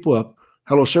call people up.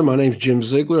 Hello, sir. My name is Jim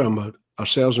Ziegler. I'm a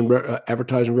sales and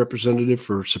advertising representative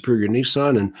for Superior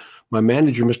Nissan. And my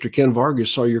manager, Mr. Ken Vargas,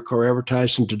 saw your car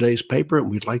advertised in today's paper, and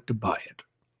we'd like to buy it.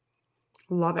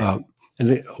 Love it.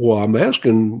 And well, I'm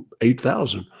asking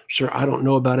 8,000. Sir, I don't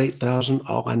know about 8,000.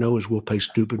 All I know is we'll pay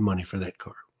stupid money for that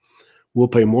car. We'll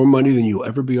pay more money than you'll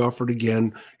ever be offered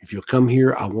again. If you'll come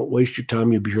here, I won't waste your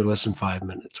time. You'll be here less than 5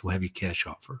 minutes. We'll have you cash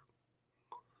offer.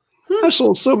 I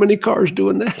sold so many cars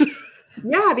doing that.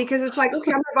 Yeah, because it's like,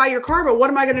 okay, I'm going to buy your car, but what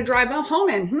am I going to drive home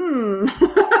in?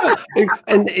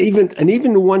 and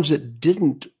even the ones that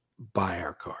didn't buy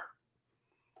our car,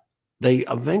 they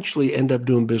eventually end up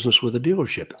doing business with a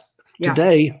dealership. Yeah.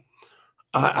 Today,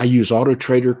 I use Auto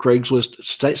Trader,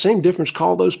 Craigslist, same difference.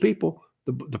 Call those people,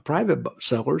 the private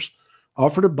sellers,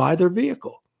 offer to buy their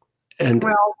vehicle. And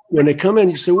when they come in,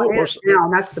 you say, well, now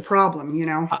that's the problem, you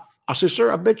know. I say,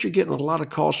 sir, I bet you're getting a lot of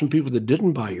calls from people that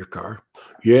didn't buy your car.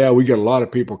 Yeah, we get a lot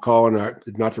of people calling,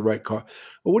 not the right car.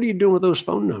 Well, what are you doing with those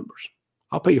phone numbers?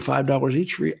 I'll pay you $5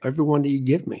 each for every one that you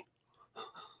give me.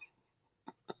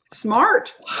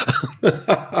 Smart.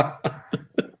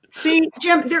 See,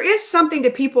 Jim, there is something to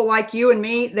people like you and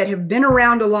me that have been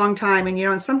around a long time. And, you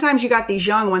know, and sometimes you got these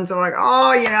young ones that are like,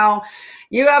 oh, you know,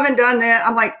 you haven't done that.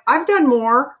 I'm like, I've done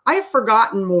more. I've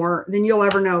forgotten more than you'll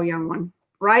ever know, young one.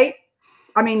 Right?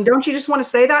 I mean, don't you just want to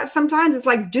say that sometimes? It's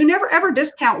like, do never, ever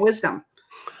discount wisdom.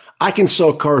 I can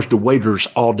sell cars to waiters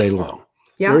all day long.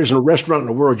 Yeah. There isn't a restaurant in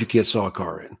the world you can't sell a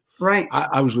car in. Right.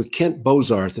 I was with Kent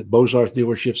Bozarth at Bozarth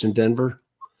dealerships in Denver.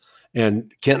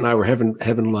 And Kent and I were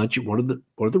having lunch at one of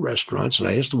the restaurants. And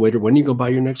I asked the waiter, when are you going to buy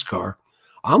your next car?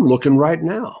 I'm looking right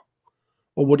now.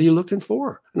 Well, what are you looking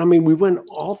for? And I mean, we went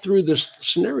all through this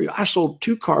scenario. I sold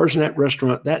 2 cars in that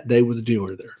restaurant that day with a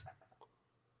dealer there.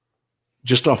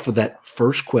 Just off of that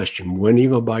first question, when are you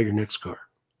going to buy your next car?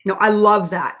 No, I love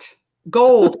that.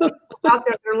 Gold. Out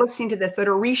there, they're listening to this, that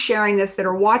are resharing this, that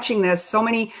are watching this. So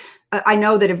many, I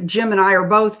know that if Jim and I are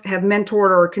both have mentored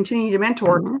or continue to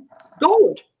mentor,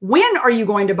 gold. When are you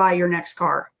going to buy your next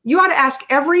car? You ought to ask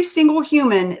every single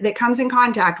human that comes in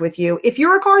contact with you. If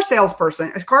you're a car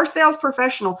salesperson, a car sales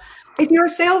professional, if you're a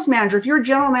sales manager, if you're a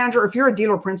general manager, if you're a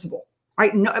dealer principal,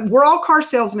 right? No, we're all car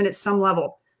salesmen at some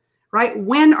level, right?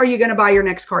 When are you going to buy your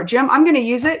next car? Jim, I'm going to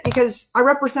use it because I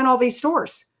represent all these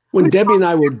stores. When Debbie and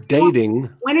I were dating,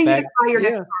 when are you going to buy your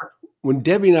next car? When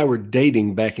Debbie and I were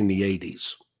dating back in the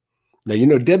 80s. Now, you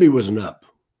know, Debbie wasn't up.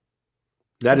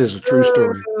 That is a true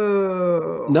story.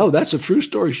 No, that's a true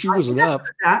story. She wasn't up.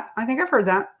 I think I've heard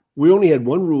that. We only had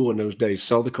one rule in those days: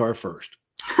 sell the car first.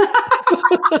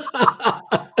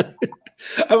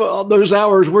 All those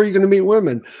hours, where are you going to meet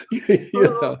women? You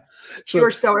know? So, you're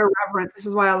so irreverent. This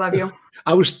is why I love you.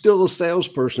 I was still a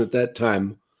salesperson at that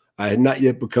time. I had not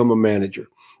yet become a manager.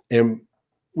 And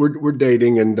we're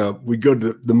dating, and we go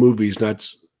to the movies. And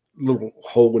that's a little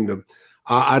hole in the.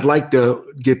 I'd like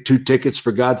to get 2 tickets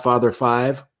for Godfather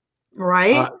 5.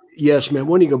 Right. Yes, ma'am.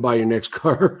 When are you gonna buy your next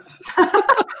car?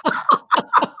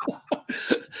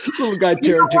 Little guy,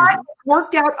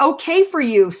 worked out okay for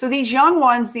you. So these young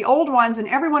ones, the old ones, and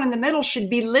everyone in the middle should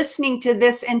be listening to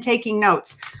this and taking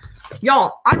notes.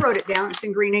 Y'all, I wrote it down. It's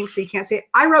in green ink, so you can't see it.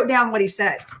 I wrote down what he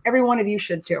said. Every one of you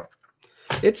should too.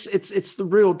 It's the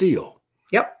real deal.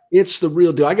 Yep. It's the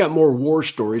real deal. I got more war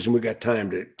stories than we got time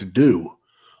to do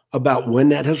about when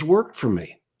that has worked for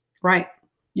me. Right.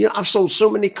 Yeah, I've sold so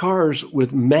many cars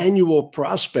with manual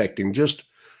prospecting just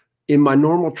in my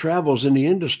normal travels in the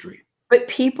industry. But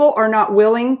people are not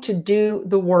willing to do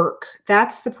the work.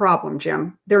 That's the problem,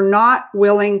 Jim. They're not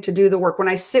willing to do the work. When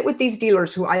I sit with these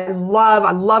dealers who I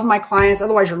love my clients.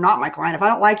 Otherwise, you're not my client. If I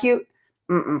don't like you,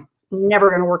 never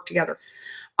going to work together.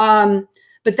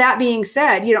 But that being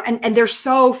said, you know, and they're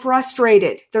so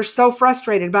frustrated. They're so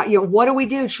frustrated about, you know, what do we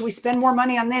do? Should we spend more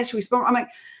money on this? Should we spend more? I'm like,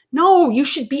 no, you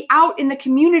should be out in the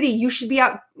community. You should be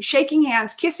out shaking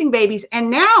hands, kissing babies. And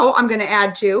now I'm going to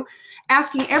add to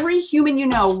asking every human you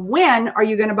know, when are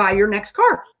you going to buy your next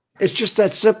car? It's just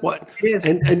that simple. It is.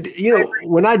 And you know,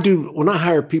 when I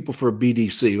hire people for a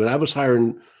BDC, when I was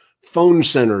hiring phone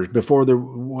centers before there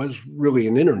was really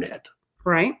an internet.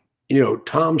 Right. You know,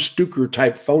 Tom Stuker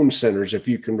type phone centers, if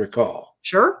you can recall.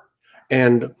 Sure.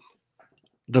 And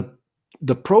the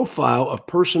profile of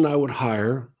person I would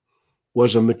hire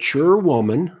was a mature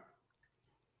woman,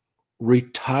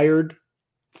 retired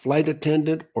flight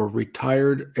attendant, or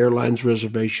retired airlines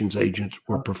reservations agents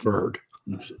were preferred.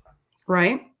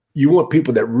 Right. You want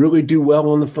people that really do well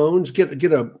on the phones? Get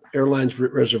a airlines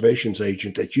reservations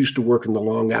agent that's used to working the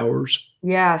long hours.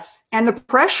 Yes. And the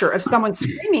pressure of someone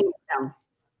screaming at them.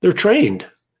 They're trained.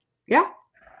 Yeah.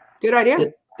 Good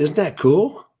idea. Isn't that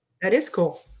cool? That is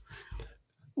cool.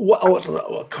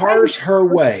 Cars Her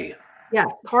Way.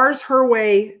 Yes.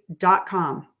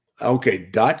 carsherway.com. Okay.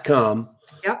 .com.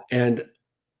 Yep. And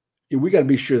we got to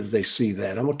be sure that they see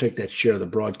that. I'm going to take that share of the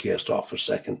broadcast off a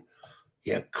second.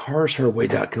 Yeah,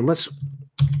 carsherway.com. Let's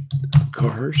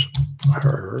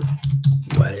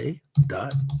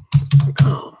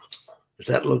carsherway.com. Does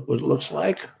that look what it looks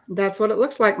like? That's what it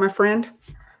looks like, my friend.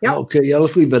 Yep. Okay, yeah,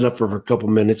 let's leave that up for a couple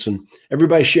minutes. And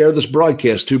everybody share this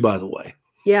broadcast too, by the way.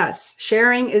 Yes,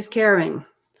 sharing is caring.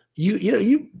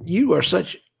 You are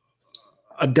such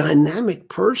a dynamic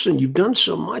person. You've done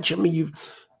so much. I mean,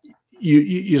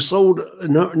 you sold a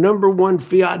number one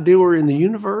Fiat dealer in the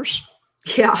universe.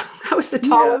 Yeah, I was the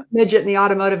tallest midget in the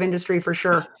automotive industry for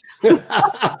sure.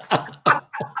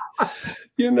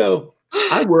 You know,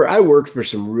 I worked for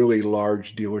some really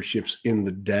large dealerships in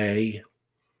the day.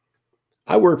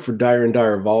 I worked for Dyer &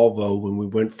 Dyer Volvo when we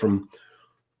went from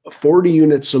 40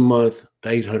 units a month to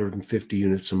 850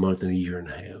 units a month in a year and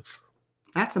a half.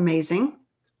 That's amazing.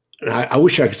 And I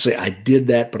wish I could say I did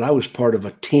that, but I was part of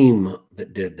a team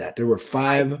that did that. There were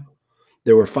five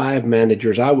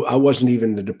managers. I wasn't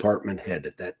even the department head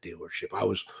at that dealership. I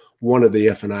was one of the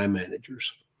F&I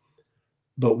managers.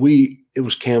 But it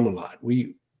was Camelot.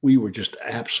 We were just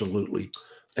absolutely.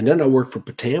 And then I worked for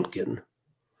Potamkin.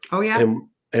 Oh yeah.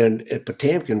 And at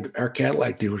Potamkin, our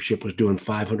Cadillac dealership was doing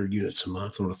 500 units a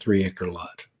month on a 3-acre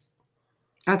lot.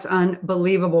 That's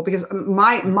unbelievable because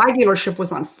my dealership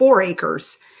was on 4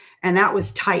 acres and that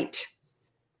was tight.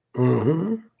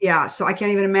 Mm-hmm. Yeah. So I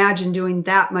can't even imagine doing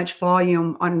that much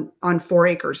volume on 4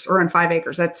 acres or on 5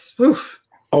 acres. That's, oof.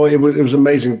 Oh, it was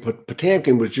amazing.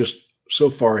 Potamkin was just so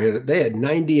far ahead. They had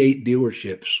 98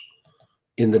 dealerships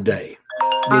in the day,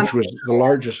 which was the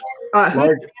largest. Who did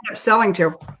they end up selling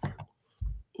to?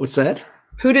 What's that?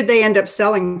 Who did they end up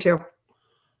selling to?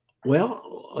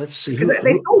 Well, let's see.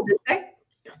 They sold, didn't they?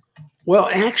 Well,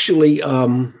 actually,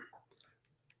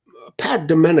 Pat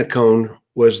Domenicone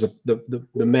was the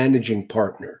managing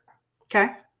partner. Okay.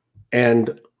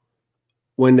 And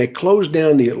when they closed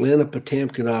down the Atlanta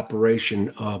Potamkin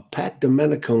operation, Pat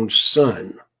Domenicone's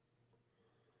son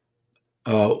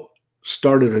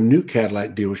started a new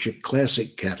Cadillac dealership,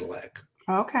 Classic Cadillac.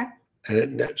 Okay.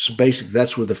 And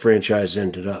that's where the franchise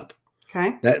ended up.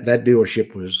 Okay. That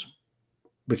dealership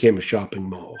became a shopping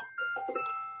mall.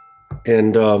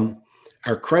 And our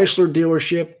Chrysler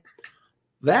dealership,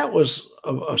 that was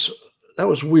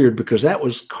weird because that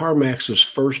was CarMax's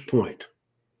first point.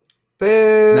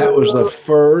 Boo. That was the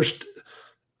first.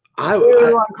 On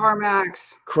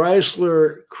CarMax.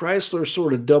 Chrysler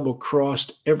sort of double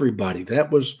crossed everybody. That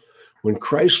was when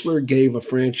Chrysler gave a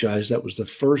franchise. That was the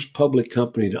first public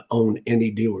company to own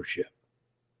any dealership.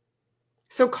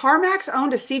 So CarMax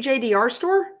owned a CJDR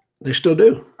store? They still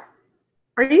do.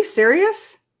 Are you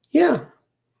serious? Yeah.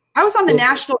 I was on the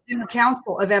National General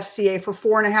Council of FCA for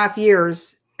 4.5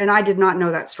 years, and I did not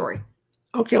know that story.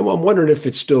 Okay, well, I'm wondering if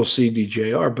it's still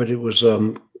CDJR, but it was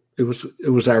our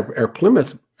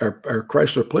Plymouth, our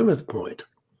Chrysler Plymouth point.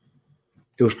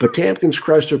 It was Potamkin's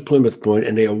Chrysler Plymouth point,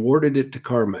 and they awarded it to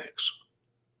CarMax.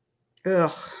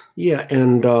 Ugh. Yeah,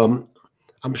 and I'm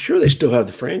sure they still have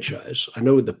the franchise. I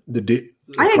know the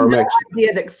I had CarMax. no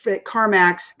idea that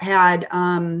CarMax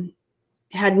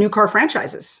had new car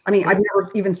franchises. I mean, I've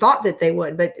never even thought that they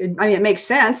would, but it makes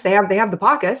sense. They have the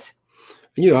pockets.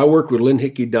 You know, I worked with Lynn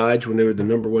Hickey Dodge when they were the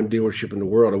number one dealership in the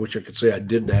world. I wish I could say I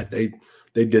did that. They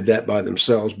did that by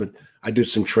themselves, but I did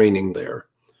some training there.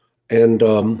 And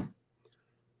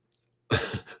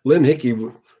Lynn Hickey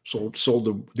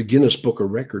sold the Guinness Book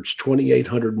of Records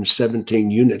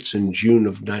 2,817 units in June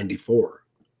of '94.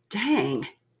 Dang.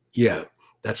 Yeah,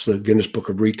 that's the Guinness Book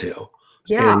of Retail.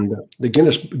 Yeah. And the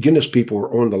Guinness people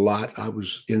were on the lot. I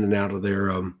was in and out of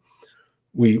there.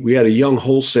 We had a young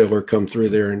wholesaler come through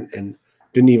there and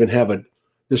didn't even have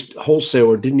this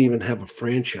wholesaler didn't even have a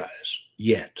franchise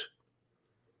yet.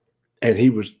 And he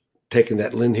was taking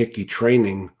that Lynn Hickey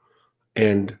training,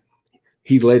 and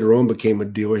he later on became a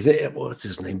dealer. What's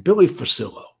his name? Billy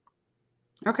Facillo.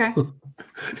 Okay.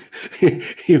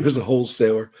 He was a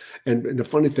wholesaler. And the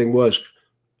funny thing was,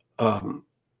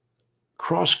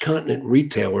 cross-continent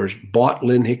retailers bought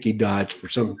Lynn Hickey Dodge for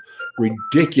some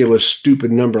ridiculous,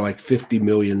 stupid number like $50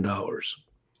 million. God.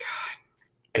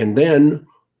 And then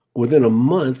within a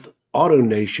month,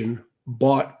 AutoNation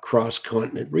bought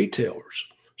cross-continent retailers.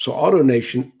 So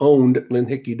AutoNation owned Lynn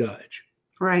Hickey Dodge.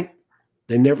 Right.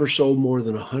 They never sold more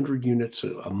than 100 units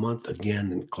a month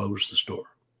again and closed the store.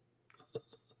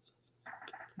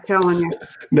 I'm telling you.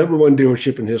 Number one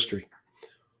dealership in history.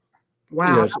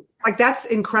 Wow. Yeah. Like, that's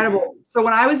incredible. So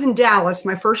when I was in Dallas,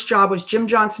 my first job was Jim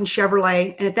Johnson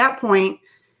Chevrolet. And at that point,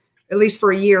 at least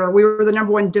for a year, we were the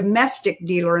number one domestic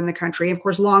dealer in the country. Of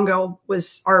course, Longo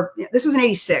was this was in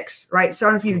 '86, right? So I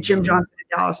don't know if you knew Jim Johnson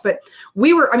in Dallas, but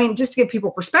we were, just to give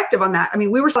people perspective on that, we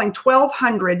were selling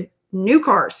 1,200 new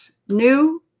cars,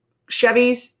 new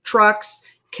Chevys, trucks,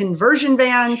 conversion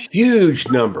vans. Huge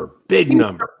number, big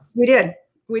number. We did.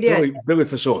 Billy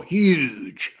Fasol,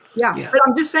 huge. Yeah. But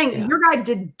I'm just saying, your guy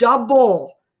did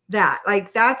double that.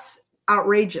 Like, that's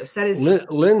outrageous. That is.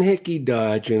 Lynn Hickey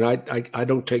Dodge, and I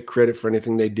don't take credit for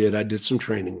anything they did. I did some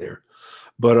training there.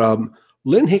 But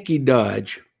Lynn Hickey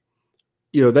Dodge,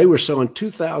 they were selling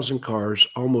 2,000 cars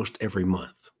almost every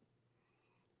month.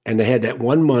 And they had that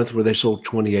 1 month where they sold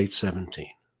 2,817.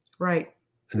 Right.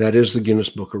 And that is the Guinness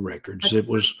Book of Records.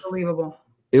 That's unbelievable.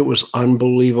 It was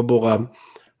unbelievable.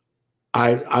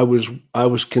 I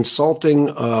was consulting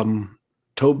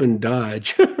Tobin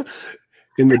Dodge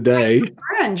in the day.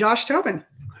 Friend Josh Tobin.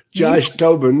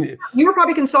 Tobin. You were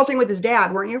probably consulting with his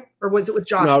dad, weren't you? Or was it with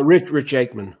Josh? No, Rich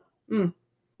Aikman. Mm.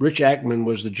 Rich Aikman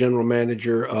was the general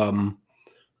manager,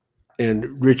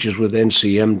 and Rich is with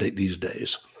NCM these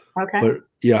days. Okay. But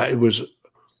yeah, it was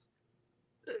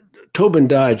Tobin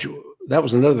Dodge. That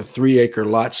was another 3-acre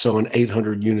lot selling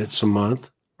 800 units a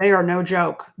month. They are no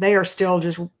joke. They are still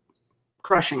just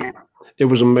crushing it. It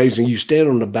was amazing. You stand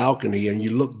on the balcony and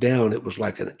you look down. It was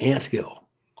like an anthill.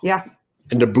 Yeah.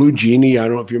 And the Blue Genie. I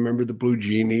don't know if you remember the Blue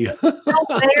Genie. Still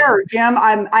there, Jim.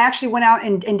 I actually went out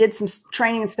and did some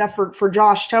training and stuff for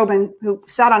Josh Tobin, who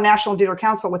sat on National Dealer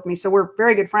Council with me. So we're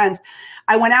very good friends.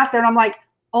 I went out there and I'm like,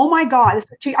 oh my God. This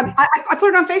is too, I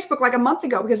put it on Facebook like a month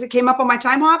ago because it came up on my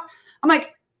time hop. I'm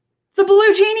like, the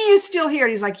Blue Genie is still here.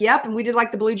 And he's like, yep. And we did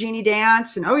like the Blue Genie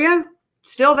dance. And oh yeah,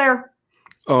 still there.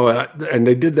 Oh, and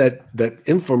they did that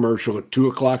infomercial at 2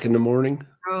 o'clock in the morning.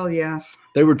 Oh yes.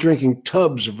 They were drinking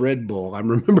tubs of Red Bull. I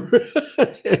remember.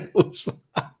 It was.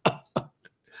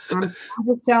 I'm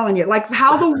just telling you, like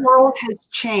how the world has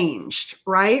changed,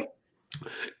 right?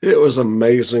 It was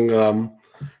amazing.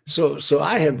 So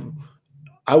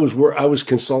I was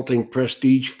consulting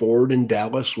Prestige Ford in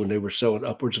Dallas when they were selling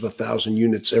upwards of 1,000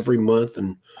 units every month,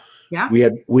 and yeah,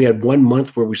 we had 1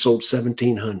 month where we sold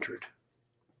 1,700.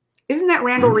 Isn't that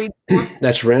Randall Reed?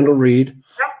 That's Randall Reed,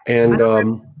 and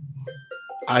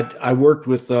I worked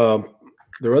with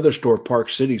their other store, Park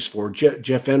Cities Ford.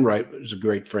 Jeff Enright is a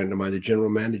great friend of mine, the general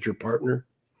manager partner.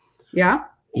 Yeah,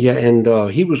 yeah,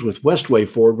 and he was with Westway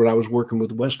Ford when I was working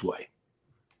with Westway.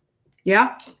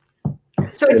 Yeah.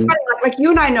 So it's funny, like you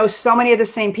and I know so many of the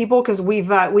same people because we've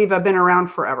been around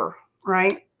forever,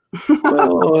 right?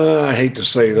 Well, I hate to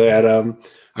say that.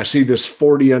 I see this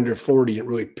 40 under 40. It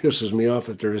really pisses me off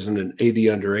that there isn't an 80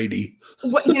 under 80.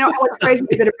 What's crazy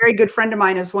is that a very good friend of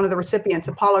mine is one of the recipients,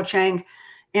 Apollo Chang,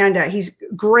 and he's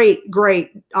great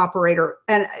operator.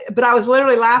 But I was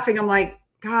literally laughing. I'm like,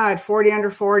 God, 40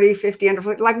 under 40, 50 under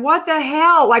 40. Like, what the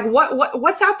hell? Like,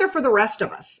 what's out there for the rest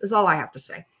of us is all I have to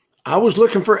say. I was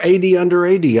looking for 80 under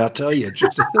 80. I'll tell you.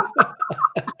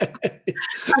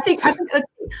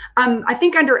 I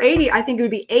think under 80. I think it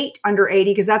would be 8 under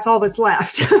 80 because that's all that's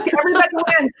left. Everybody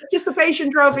wins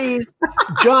participation trophies.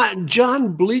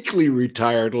 John Bleakley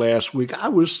retired last week. I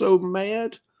was so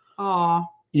mad. Oh,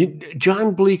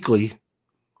 John Bleakley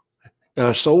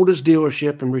sold his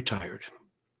dealership and retired.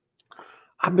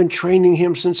 I've been training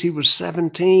him since he was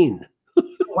 17.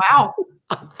 Wow.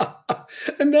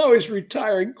 And now he's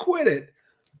retiring. Quit it.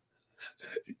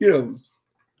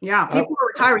 Yeah, people are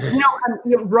retiring.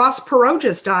 Ross Perot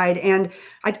just died, and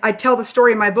I tell the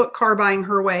story in my book, Car Buying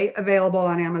Her Way, available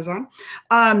on Amazon.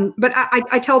 But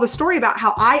I tell the story about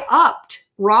how I upped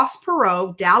Ross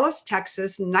Perot, Dallas,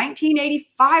 Texas,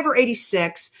 1985 or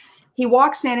 86. He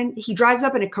walks in and he drives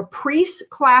up in a Caprice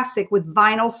Classic with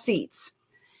vinyl seats.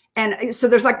 And so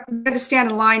there's like, we had to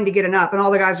stand in line to get an up. And all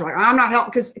the guys were like, I'm not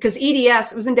helping because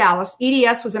EDS, it was in Dallas.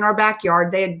 EDS was in our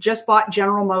backyard. They had just bought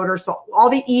General Motors. So all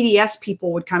the EDS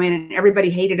people would come in and everybody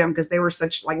hated them because they were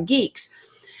such like geeks.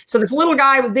 So this little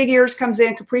guy with big ears comes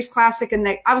in, Caprice Classic. And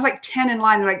I was like 10 in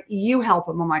line. They're like, you help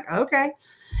him. I'm like, okay.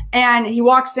 And he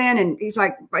walks in and he's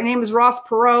like, my name is Ross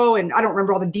Perot. And I don't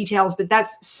remember all the details, but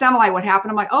that's semi what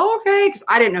happened. I'm like, oh, okay. Because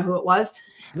I didn't know who it was.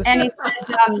 And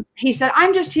he said,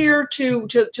 I'm just here to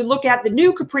look at the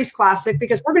new Caprice Classic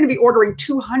because we're going to be ordering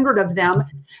 200 of them.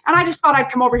 And I just thought I'd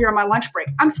come over here on my lunch break.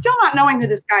 I'm still not knowing who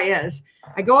this guy is.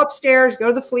 I go upstairs, go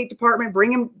to the fleet department,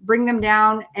 bring them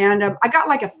down. And I got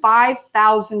like a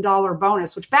 $5,000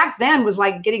 bonus, which back then was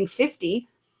like getting 50.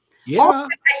 Yeah. I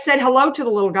said hello to the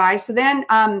little guy. So then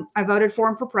I voted for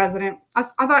him for president. I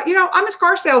thought, I'm a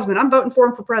car salesman. I'm voting for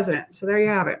him for president. So there you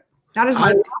have it. That is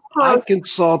I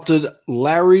consulted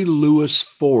Larry Lewis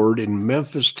Ford in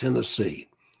Memphis, Tennessee,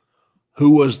 who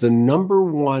was the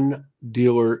 #1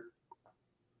 dealer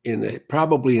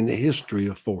probably in the history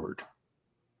of Ford.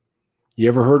 You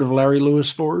ever heard of Larry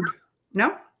Lewis Ford?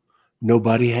 No.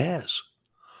 Nobody has.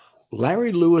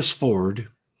 Larry Lewis Ford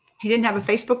He didn't have a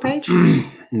Facebook page?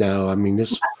 No, I mean,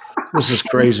 this is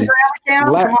crazy.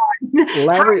 Larry in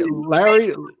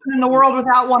the world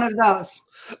without one of those.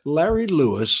 Larry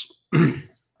Lewis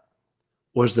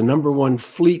was the #1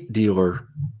 fleet dealer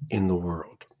in the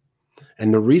world.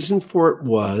 And the reason for it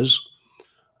was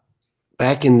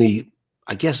back in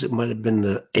I guess it might have been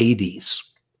the 80s.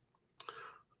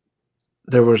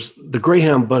 There was the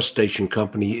Greyhound bus station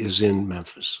company is in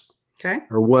Memphis. Okay.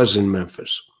 Or was in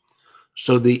Memphis.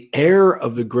 So the heir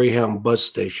of the Greyhound bus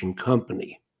station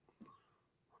company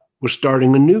was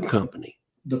starting a new company.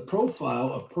 The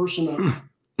profile of person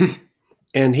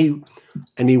and he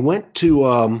went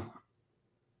to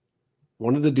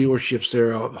one of the dealerships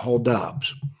there, Hall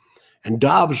Dobbs, and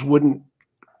Dobbs wouldn't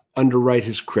underwrite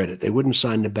his credit. They wouldn't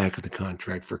sign the back of the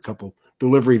contract for a couple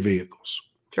delivery vehicles.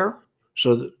 Sure.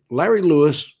 So Larry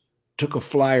Lewis took a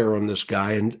flyer on this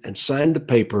guy and signed the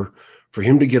paper for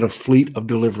him to get a fleet of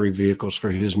delivery vehicles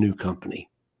for his new company.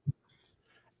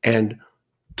 And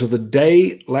to the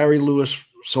day Larry Lewis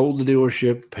sold the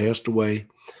dealership, passed away,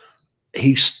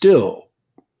 he still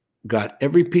got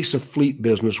every piece of fleet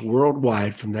business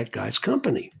worldwide from that guy's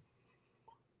company.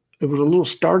 It was a little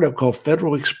startup called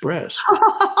Federal Express.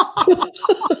 Oh,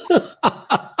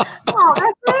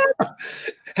 that's it.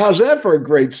 How's that for a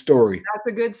great story? That's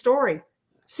a good story.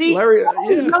 See, Larry,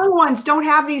 the young ones don't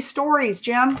have these stories,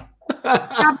 Jim.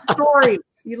 Have the stories.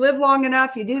 You live long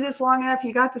enough, you do this long enough,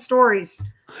 you got the stories.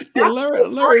 Yeah,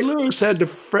 Larry Lewis had the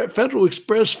Federal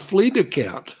Express fleet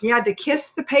account. He had to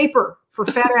kiss the paper for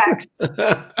FedEx.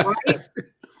 Right?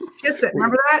 Kiss it.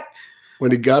 Remember that?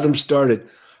 When he got him started.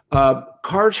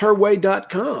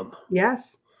 Carsherway.com.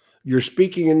 Yes. You're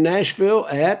speaking in Nashville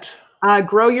at?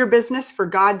 Grow Your Business for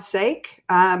God's Sake.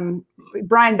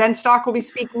 Brian Benstock will be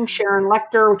speaking. Sharon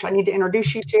Lecter, which I need to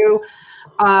introduce you to.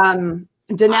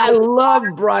 I love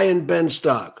Brian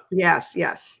Benstock. Yes,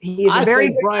 yes. He is very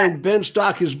good. Brian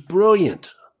Benstock is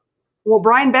brilliant. Well,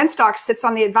 Brian Benstock sits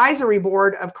on the advisory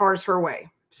board of Cars Her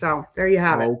Way. So there you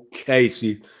have it. Okay,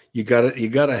 so you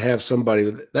gotta have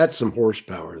somebody that's some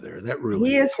horsepower there. That really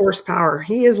he is horsepower.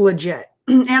 He is legit,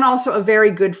 and also a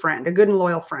very good friend, a good and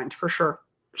loyal friend for sure.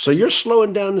 So you're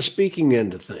slowing down the speaking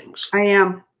end of things. I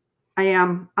am.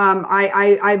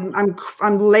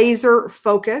 I'm laser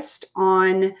focused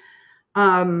on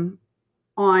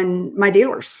my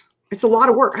dealers. It's a lot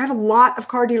of work. I have a lot of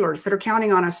car dealers that are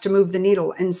counting on us to move the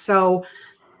needle. And so,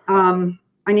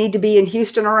 I need to be in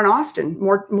Houston or in Austin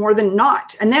more than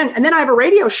not. And then I have a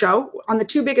radio show on the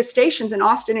two biggest stations in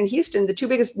Austin and Houston, the two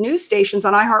biggest news stations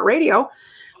on iHeartRadio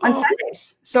on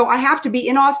Sundays. So I have to be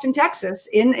in Austin, Texas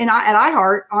at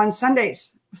iHeart on Sunday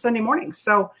mornings.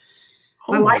 So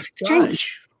my life changed.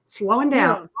 Slowing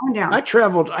down. I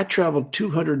traveled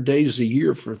 200 days a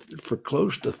year for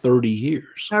close to 30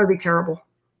 years. That would be terrible.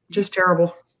 Just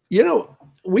terrible. You know,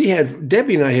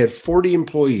 Debbie and I had 40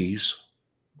 employees.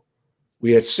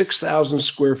 We had 6,000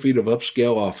 square feet of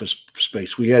upscale office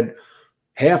space. We had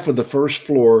half of the first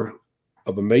floor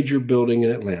of a major building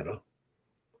in Atlanta.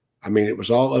 I mean, it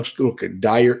was all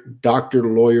upscale, doctor,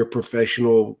 lawyer,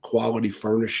 professional, quality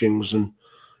furnishings, and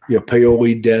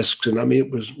payola desks. And I mean, it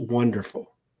was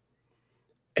wonderful.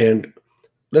 And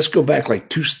let's go back like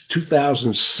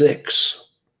 2006.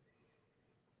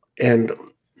 And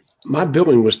my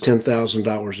billing was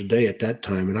 $10,000 a day at that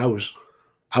time. And I was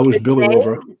billing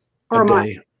over a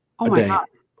day. Oh my God.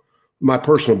 My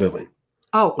personal billing.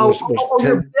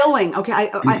 Your billing. Okay. I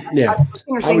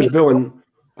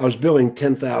was billing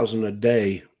 $10,000 a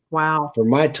day. Wow. For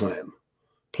my time,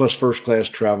 plus first class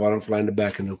travel. I don't fly in the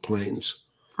back of no planes.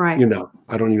 Right.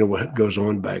 I don't even know what goes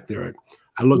on back there.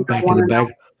 I look back in the back.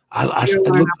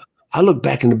 I look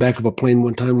back in the back of a plane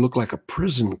one time, looked like a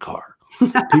prison car.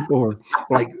 People are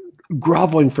like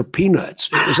groveling for peanuts.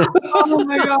 Oh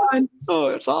my God. Oh,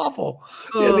 it's awful.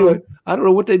 Anyway, I don't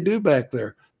know what they do back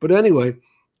there. But anyway,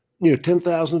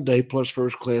 $10,000 a day plus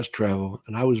first class travel.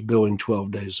 And I was billing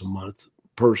 12 days a month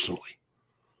personally.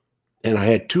 And I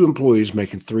had 2 employees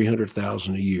making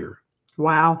 $300,000 a year.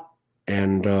 Wow.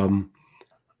 And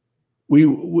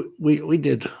we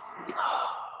did.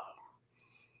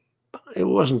 It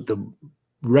wasn't the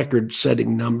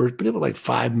record-setting numbers, but it was like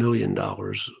 $5 million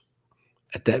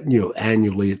at that,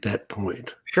 annually at that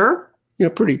point. Sure.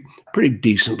 Pretty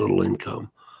decent little income.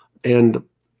 And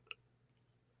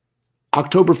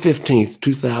October 15th,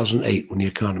 2008, when the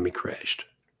economy crashed,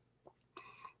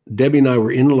 Debbie and I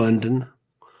were in London.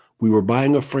 We were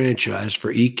buying a franchise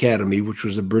for eAcademy, which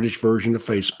was the British version of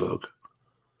Facebook.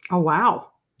 Oh,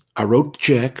 wow. I wrote the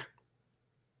check,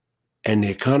 and the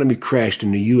economy crashed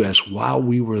in the U.S. while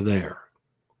we were there.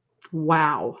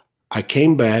 Wow. I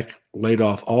came back, laid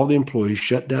off all the employees,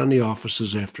 shut down the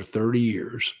offices after 30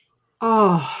 years.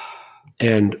 Oh.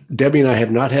 And Debbie and I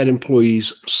have not had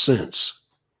employees since.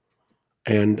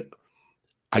 And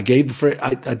I gave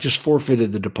I just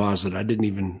forfeited the deposit. I didn't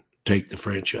even take the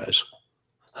franchise.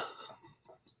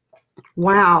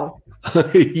 Wow.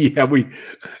 Yeah,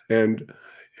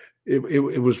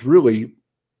 it was really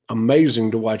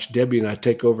amazing to watch Debbie and I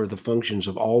take over the functions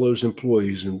of all those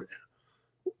employees. And,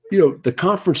 you know, the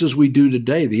conferences we do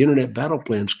today, the Internet Battle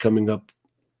Plan's coming up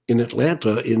in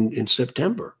Atlanta in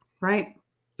September. Right.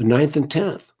 The 9th and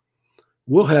 10th.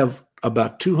 We'll have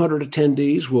about 200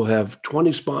 attendees. We'll have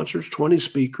 20 sponsors, 20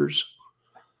 speakers.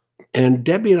 And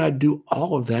Debbie and I do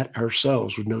all of that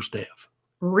ourselves with no staff.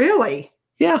 Really?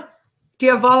 Yeah. Do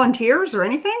you have volunteers or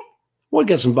anything? We'll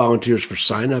get some volunteers for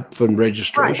sign up and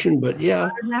registration, right. But yeah.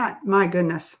 My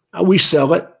goodness. We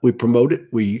sell it. We promote it.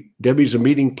 Debbie's a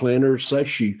meeting planner. Such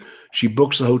she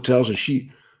books the hotels,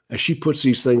 and as she puts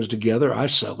these things together, I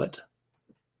sell it.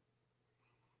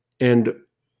 And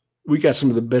we got some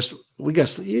of the best. We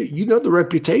got, you know, the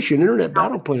reputation. Internet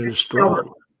Battle Plan is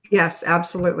strong. Yes,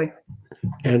 absolutely.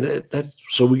 And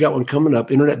so we got one coming up.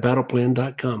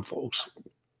 InternetBattlePlan.com, folks.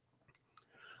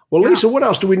 Well, Lisa, what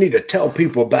else do we need to tell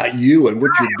people about you and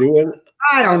what you're doing?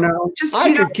 I don't know.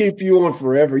 I could keep you on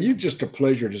forever. You're just a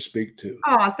pleasure to speak to.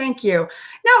 Oh, thank you.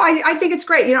 No, I think it's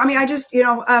great. You know, I mean, I just,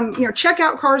 check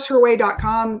out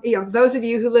carsherway.com. You know, those of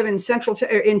you who live in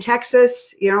in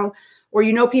Texas, you know, or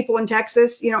you know people in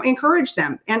Texas, you know, encourage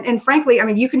them. And frankly, I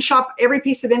mean, you can shop every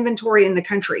piece of inventory in the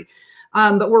country.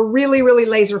 But we're really, really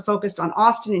laser focused on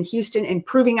Austin and Houston and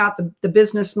proving out the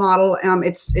business model.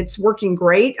 It's working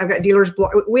great. I've got dealers.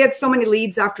 We had so many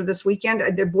leads after this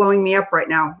weekend. They're blowing me up right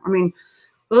now. I mean,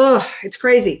 it's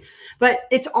crazy, but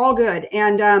it's all good.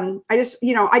 And I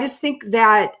just think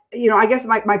that, you know, I guess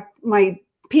my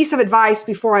piece of advice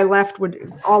before I left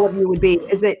all of you would be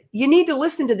is that you need to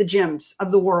listen to the Jims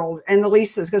of the world and the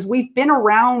Lisas, because we've been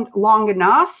around long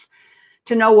enough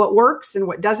to know what works and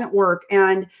what doesn't work.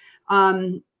 And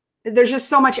there's just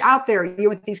so much out there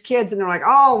with these kids, and they're like,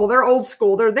 oh, well, they're old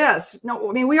school. They're this. No,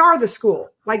 I mean, we are the school.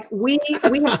 Like we have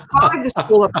the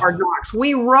school of hard knocks.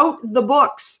 We wrote the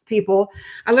books, people.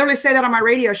 I literally say that on my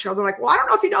radio show. They're like, well, I don't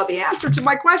know if you know the answer to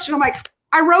my question. I'm like,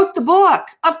 I wrote the book.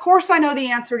 Of course I know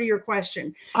the answer to your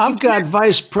question. I've got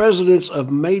vice presidents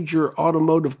of major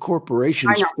automotive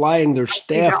corporations flying their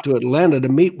staff to Atlanta to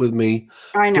meet with me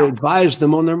to advise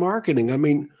them on their marketing. I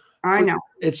mean, I know.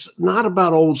 It's not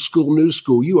about old school, new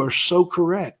school. You are so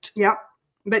correct. Yep.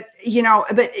 But, you know,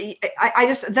 I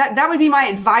just, that would be my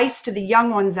advice to the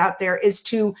young ones out there, is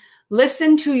to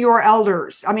listen to your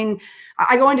elders. I mean,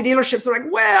 I go into dealerships, they're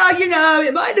like, well, you know,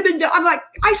 it might have been done. I'm like,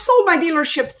 I sold my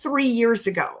dealership 3 years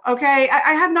ago. Okay.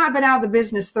 I have not been out of the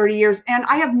business 30 years, and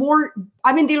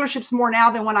I'm in dealerships more now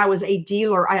than when I was a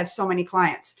dealer. I have so many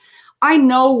clients. I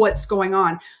know what's going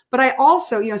on, but I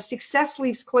also, you know, success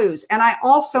leaves clues. And I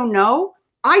also know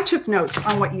I took notes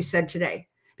on what you said today,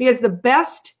 because the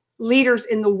best leaders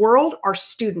in the world are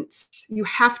students. You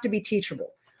have to be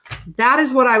teachable. That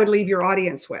is what I would leave your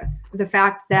audience with. The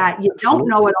fact that you don't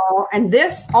know it all, and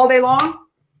this all day long,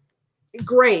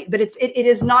 great, but it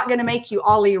is not going to make you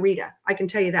Ali Rita. I can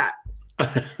tell you that.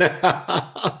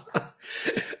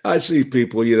 I see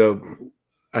people, you know,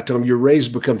 I tell them your raise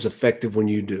becomes effective when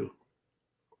you do.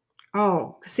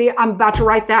 Oh, see, I'm about to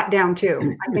write that down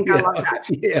too. I think I love that.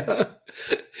 Yeah.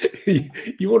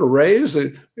 You want to raise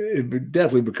it? It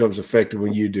definitely becomes effective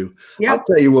when you do. Yep. I'll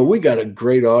tell you what, we got a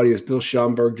great audience. Bill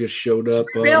Schomburg just showed up.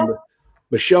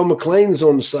 Michelle McLean's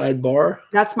on the sidebar.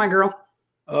 That's my girl.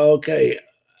 Okay.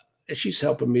 She's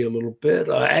helping me a little bit.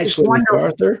 Ashley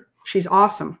MacArthur. She's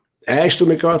awesome. Ashley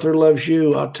MacArthur loves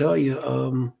you. I'll tell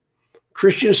you.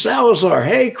 Christian Salazar.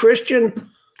 Hey, Christian.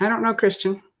 I don't know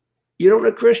Christian. You don't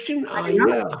know Christian? Oh,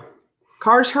 yeah.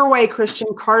 Cars her way, Christian.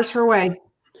 Cars her way.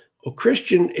 Well,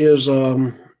 Christian is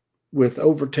with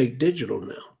Overtake Digital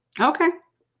now. Okay.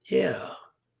 Yeah.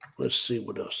 Let's see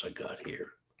what else I got here.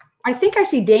 I think I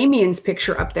see Damien's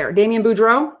picture up there. Damien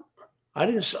Boudreau. I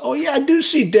didn't. Oh, yeah, I do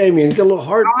see Damien. Got a little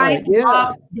heart. I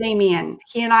love Damien.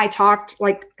 He and I talked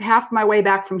like half my way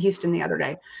back from Houston the other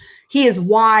day. He is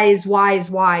wise, wise,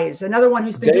 wise. Another one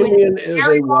who's been doing it. Damien is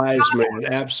a wise man.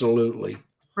 Absolutely.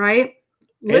 Right.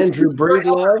 Andrew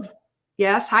Breedlove.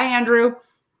 Yes. Hi, Andrew.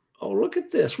 Oh, look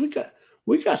at this. We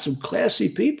got some classy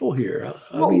people here.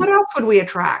 I mean, what else would we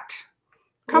attract?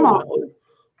 Come on.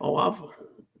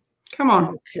 Come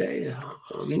on. Okay.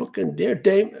 I'm looking there.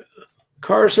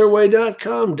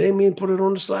 Carsherway.com. Damien put it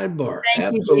on the sidebar.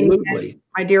 Thank Absolutely. You,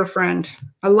 my dear friend.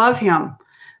 I love him.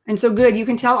 And so good. You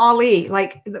can tell Ali,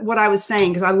 like what I was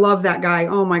saying, because I love that guy.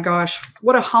 Oh my gosh.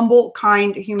 What a humble,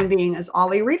 kind human being is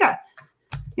Ali Rita.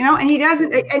 You know, and he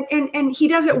doesn't, and he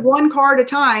does it one car at a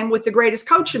time with the greatest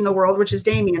coach in the world, which is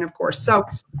Damien, of course. So,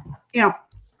 you know,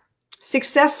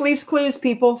 success leaves clues,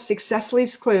 people. Success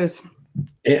leaves clues.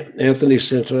 Anthony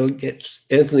Santangelo.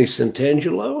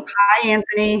 Hi,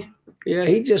 Anthony. Yeah,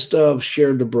 he just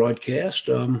shared the broadcast.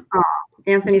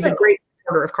 Anthony's a great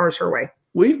supporter of Cars Her Way.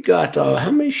 We've got, how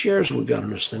many shares have we got on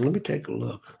this thing? Let me take a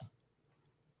look.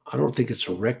 I don't think it's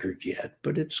a record yet,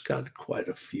 but it's got quite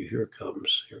a few. Here it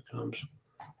comes. Here it comes.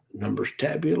 Numbers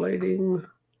tabulating.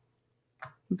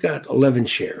 We've got 11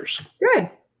 shares. Good.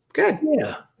 Good.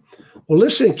 Yeah. Well,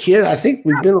 listen, kid, I think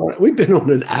we've been on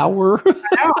an hour. I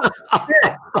know. That's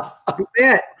it. That's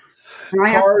it.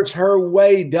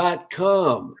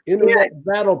 CarsHerWay.com,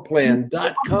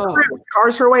 InternetBattlePlan.com.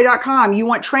 CarsHerWay.com. You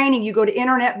want training, you go to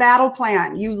Internet Battle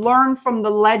Plan. You learn from the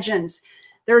legends.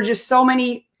 There are just so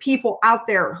many people out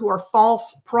there who are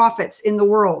false prophets in the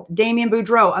world. Damien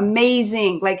Boudreau,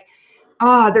 amazing. Like,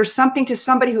 there's something to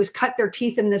somebody who's cut their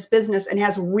teeth in this business and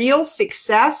has real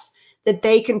success that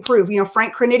they can prove. You know,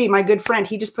 Frank Cronity, my good friend,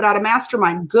 he just put out a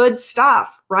mastermind. Good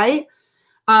stuff, right?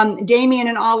 Damien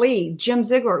and Ali, Jim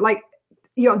Ziegler, like,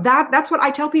 you know, that's what I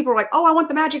tell people, like, oh, I want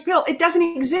the magic pill. It doesn't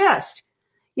exist.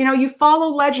 You know, you follow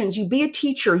legends, you be a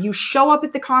teacher, you show up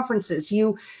at the conferences,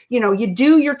 you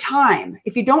do your time.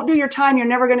 If you don't do your time, you're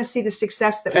never going to see the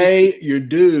success that pay your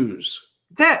dues.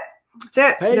 That's it. That's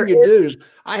it. Pay your dues.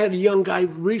 I had a young guy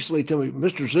recently tell me,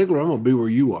 Mr. Ziegler, I'm going to be where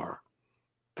you are.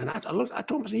 And I told him, I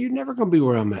said, you're never going to be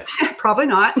where I'm at. Probably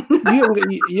not.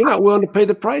 You're not willing to pay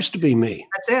the price to be me.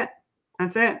 That's it.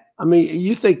 That's it. I mean,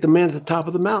 you think the man at the top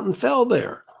of the mountain fell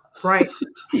there. Right.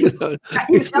 You know?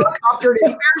 He was helicoptered and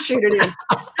he parachuted in.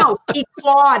 No, he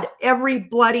clawed every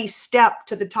bloody step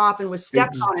to the top and was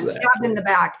stepped on and stabbed in the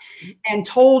back and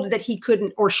told that he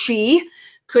couldn't, or she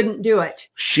couldn't do it.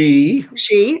 She.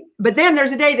 But then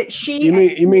there's a day that she.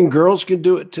 You mean girls can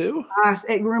do it too?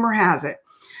 Rumor has it.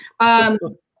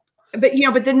 But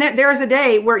then there's a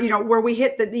day where we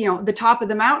hit the top of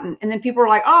the mountain, and then people are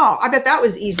like, "Oh, I bet that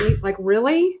was easy." Like,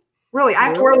 really? I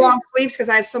have to wear long sleeves because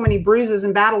I have so many bruises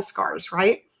and battle scars,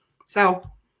 right? So,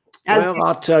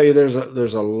 I'll tell you,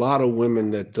 there's a lot of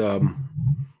women that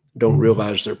don't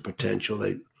realize their potential.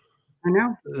 I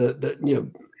know.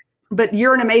 But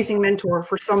you're an amazing mentor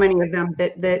for so many of them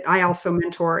that I also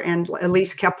mentor, and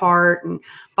Elise Kephart and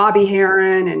Bobby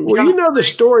Heron and. Well, you know the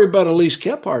story about Elise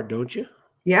Kephart, don't you?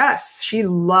 Yes, she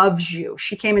loves you.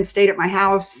 She came and stayed at my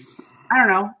house, I don't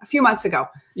know, a few months ago.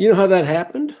 You know how that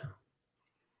happened?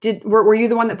 Were you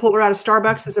the one that pulled her out of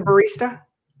Starbucks as a barista?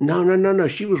 No.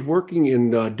 She was working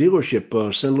in a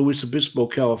dealership, San Luis Obispo,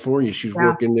 California. She was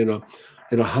working in a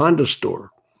Honda store.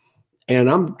 And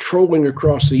I'm trolling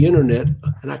across the internet,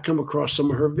 and I come across some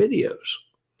of her videos.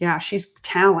 Yeah, she's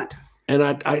talent. And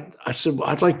I said, well,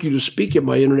 I'd like you to speak at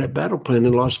my Internet Battle Plan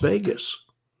in Las Vegas.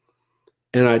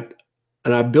 And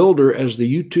I billed her as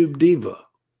the YouTube diva.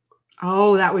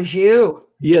 Oh, that was you.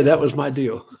 Yeah, that was my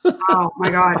deal. Oh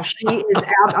my God.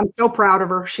 I'm so proud of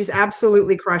her. She's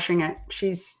absolutely crushing it.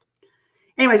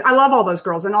 Anyways, I love all those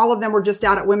girls, and all of them were just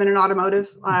out at Women in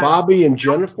Automotive. Bobby and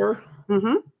Jennifer.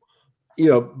 Mm-hmm. You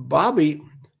know, Bobby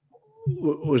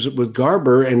was with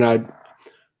Garber, and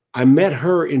I met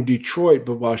her in Detroit,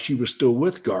 but while she was still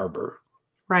with Garber.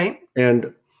 Right.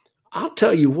 And I'll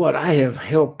tell you what, I have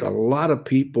helped a lot of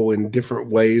people in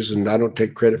different ways, and I don't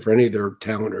take credit for any of their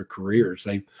talent or careers.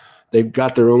 They've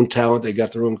got their own talent, they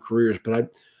got their own careers,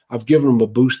 but I've given them a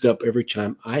boost up every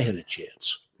time I had a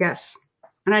chance. Yes.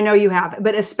 And I know you have,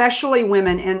 but especially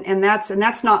women, and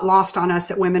that's not lost on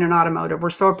us at Women in Automotive. We're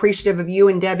so appreciative of you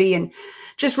and Debbie, and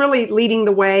just really leading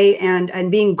the way and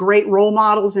being great role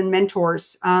models and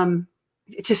mentors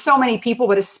to so many people,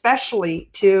 but especially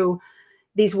to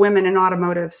these women in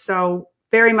automotive. So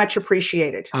very much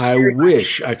appreciated. I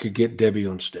wish I could get Debbie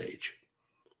on stage.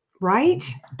 Right?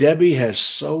 Debbie has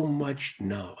so much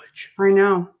knowledge. I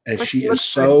know. And she is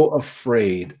so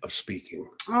afraid of speaking.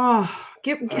 Oh,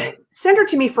 send her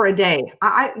to me for a day.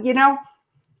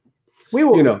 We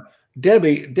will. You know,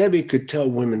 Debbie could tell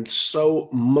women so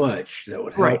much that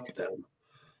would help them.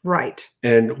 Right.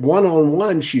 And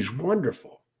one-on-one, she's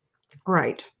wonderful.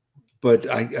 Right. But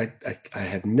I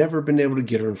have never been able to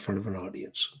get her in front of an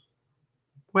audience.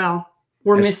 Well,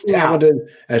 we're missing out.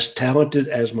 As talented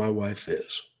as my wife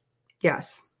is.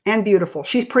 Yes. And beautiful.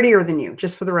 She's prettier than you,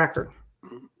 just for the record.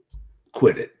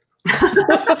 Quit it.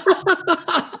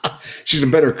 She's a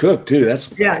better cook, too. That's a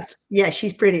fact. Yes. Yeah,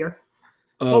 she's prettier.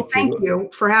 Well, thank you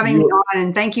for having me on,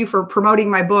 and thank you for promoting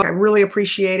my book. I really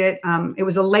appreciate it. It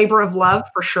was a labor of love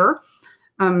for sure.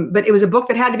 But it was a book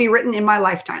that had to be written in my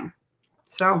lifetime.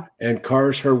 So. And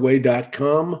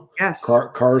carsherway.com. Yes.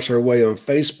 Cars Her Way on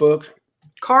Facebook.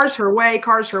 Cars Her Way,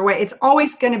 Cars Her Way. It's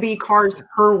always going to be Cars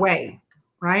Her Way,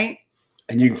 right?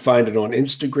 And you can find it on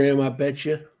Instagram, I bet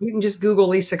you. You can just Google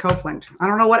Lisa Copeland. I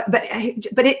don't know what, but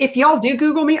if y'all do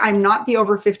Google me, I'm not the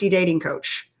over 50 dating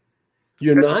coach.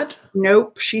 You're not?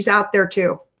 Nope. She's out there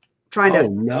too, trying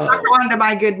to suck onto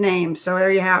my good name. So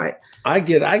there you have it. I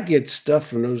get stuff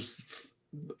from those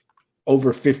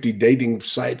over 50 dating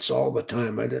sites all the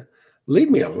time. Leave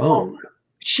me alone.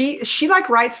 She like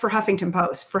writes for Huffington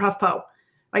Post, for HuffPo.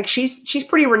 Like she's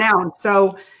pretty renowned.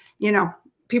 So, you know,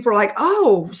 people are like,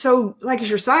 oh, so like, is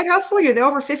your side hustle? You're the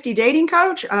over 50 dating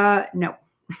coach? No.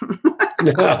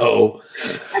 No.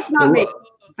 That's not me.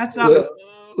 That's not me.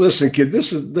 Listen, kid,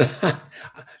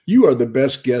 you are the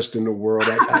best guest in the world.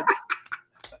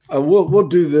 We'll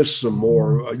do this some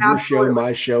more. Your show,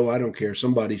 my show. I don't care.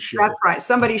 Somebody's show. That's right.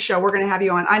 Somebody's show. We're going to have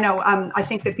you on. I know. I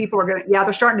think that people are going to,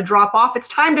 they're starting to drop off. It's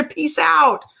time to peace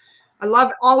out. I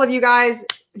love all of you guys.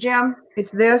 Jim,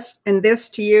 it's this and this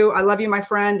to you. I love you, my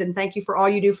friend. And thank you for all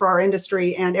you do for our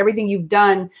industry and everything you've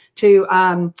done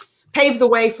to pave the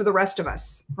way for the rest of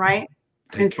us. Right.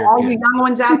 And for all you young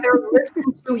ones out there,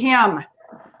 listen to him.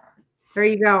 There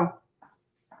you go.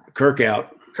 Kirk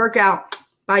out. Kirk out.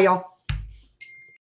 Bye, y'all.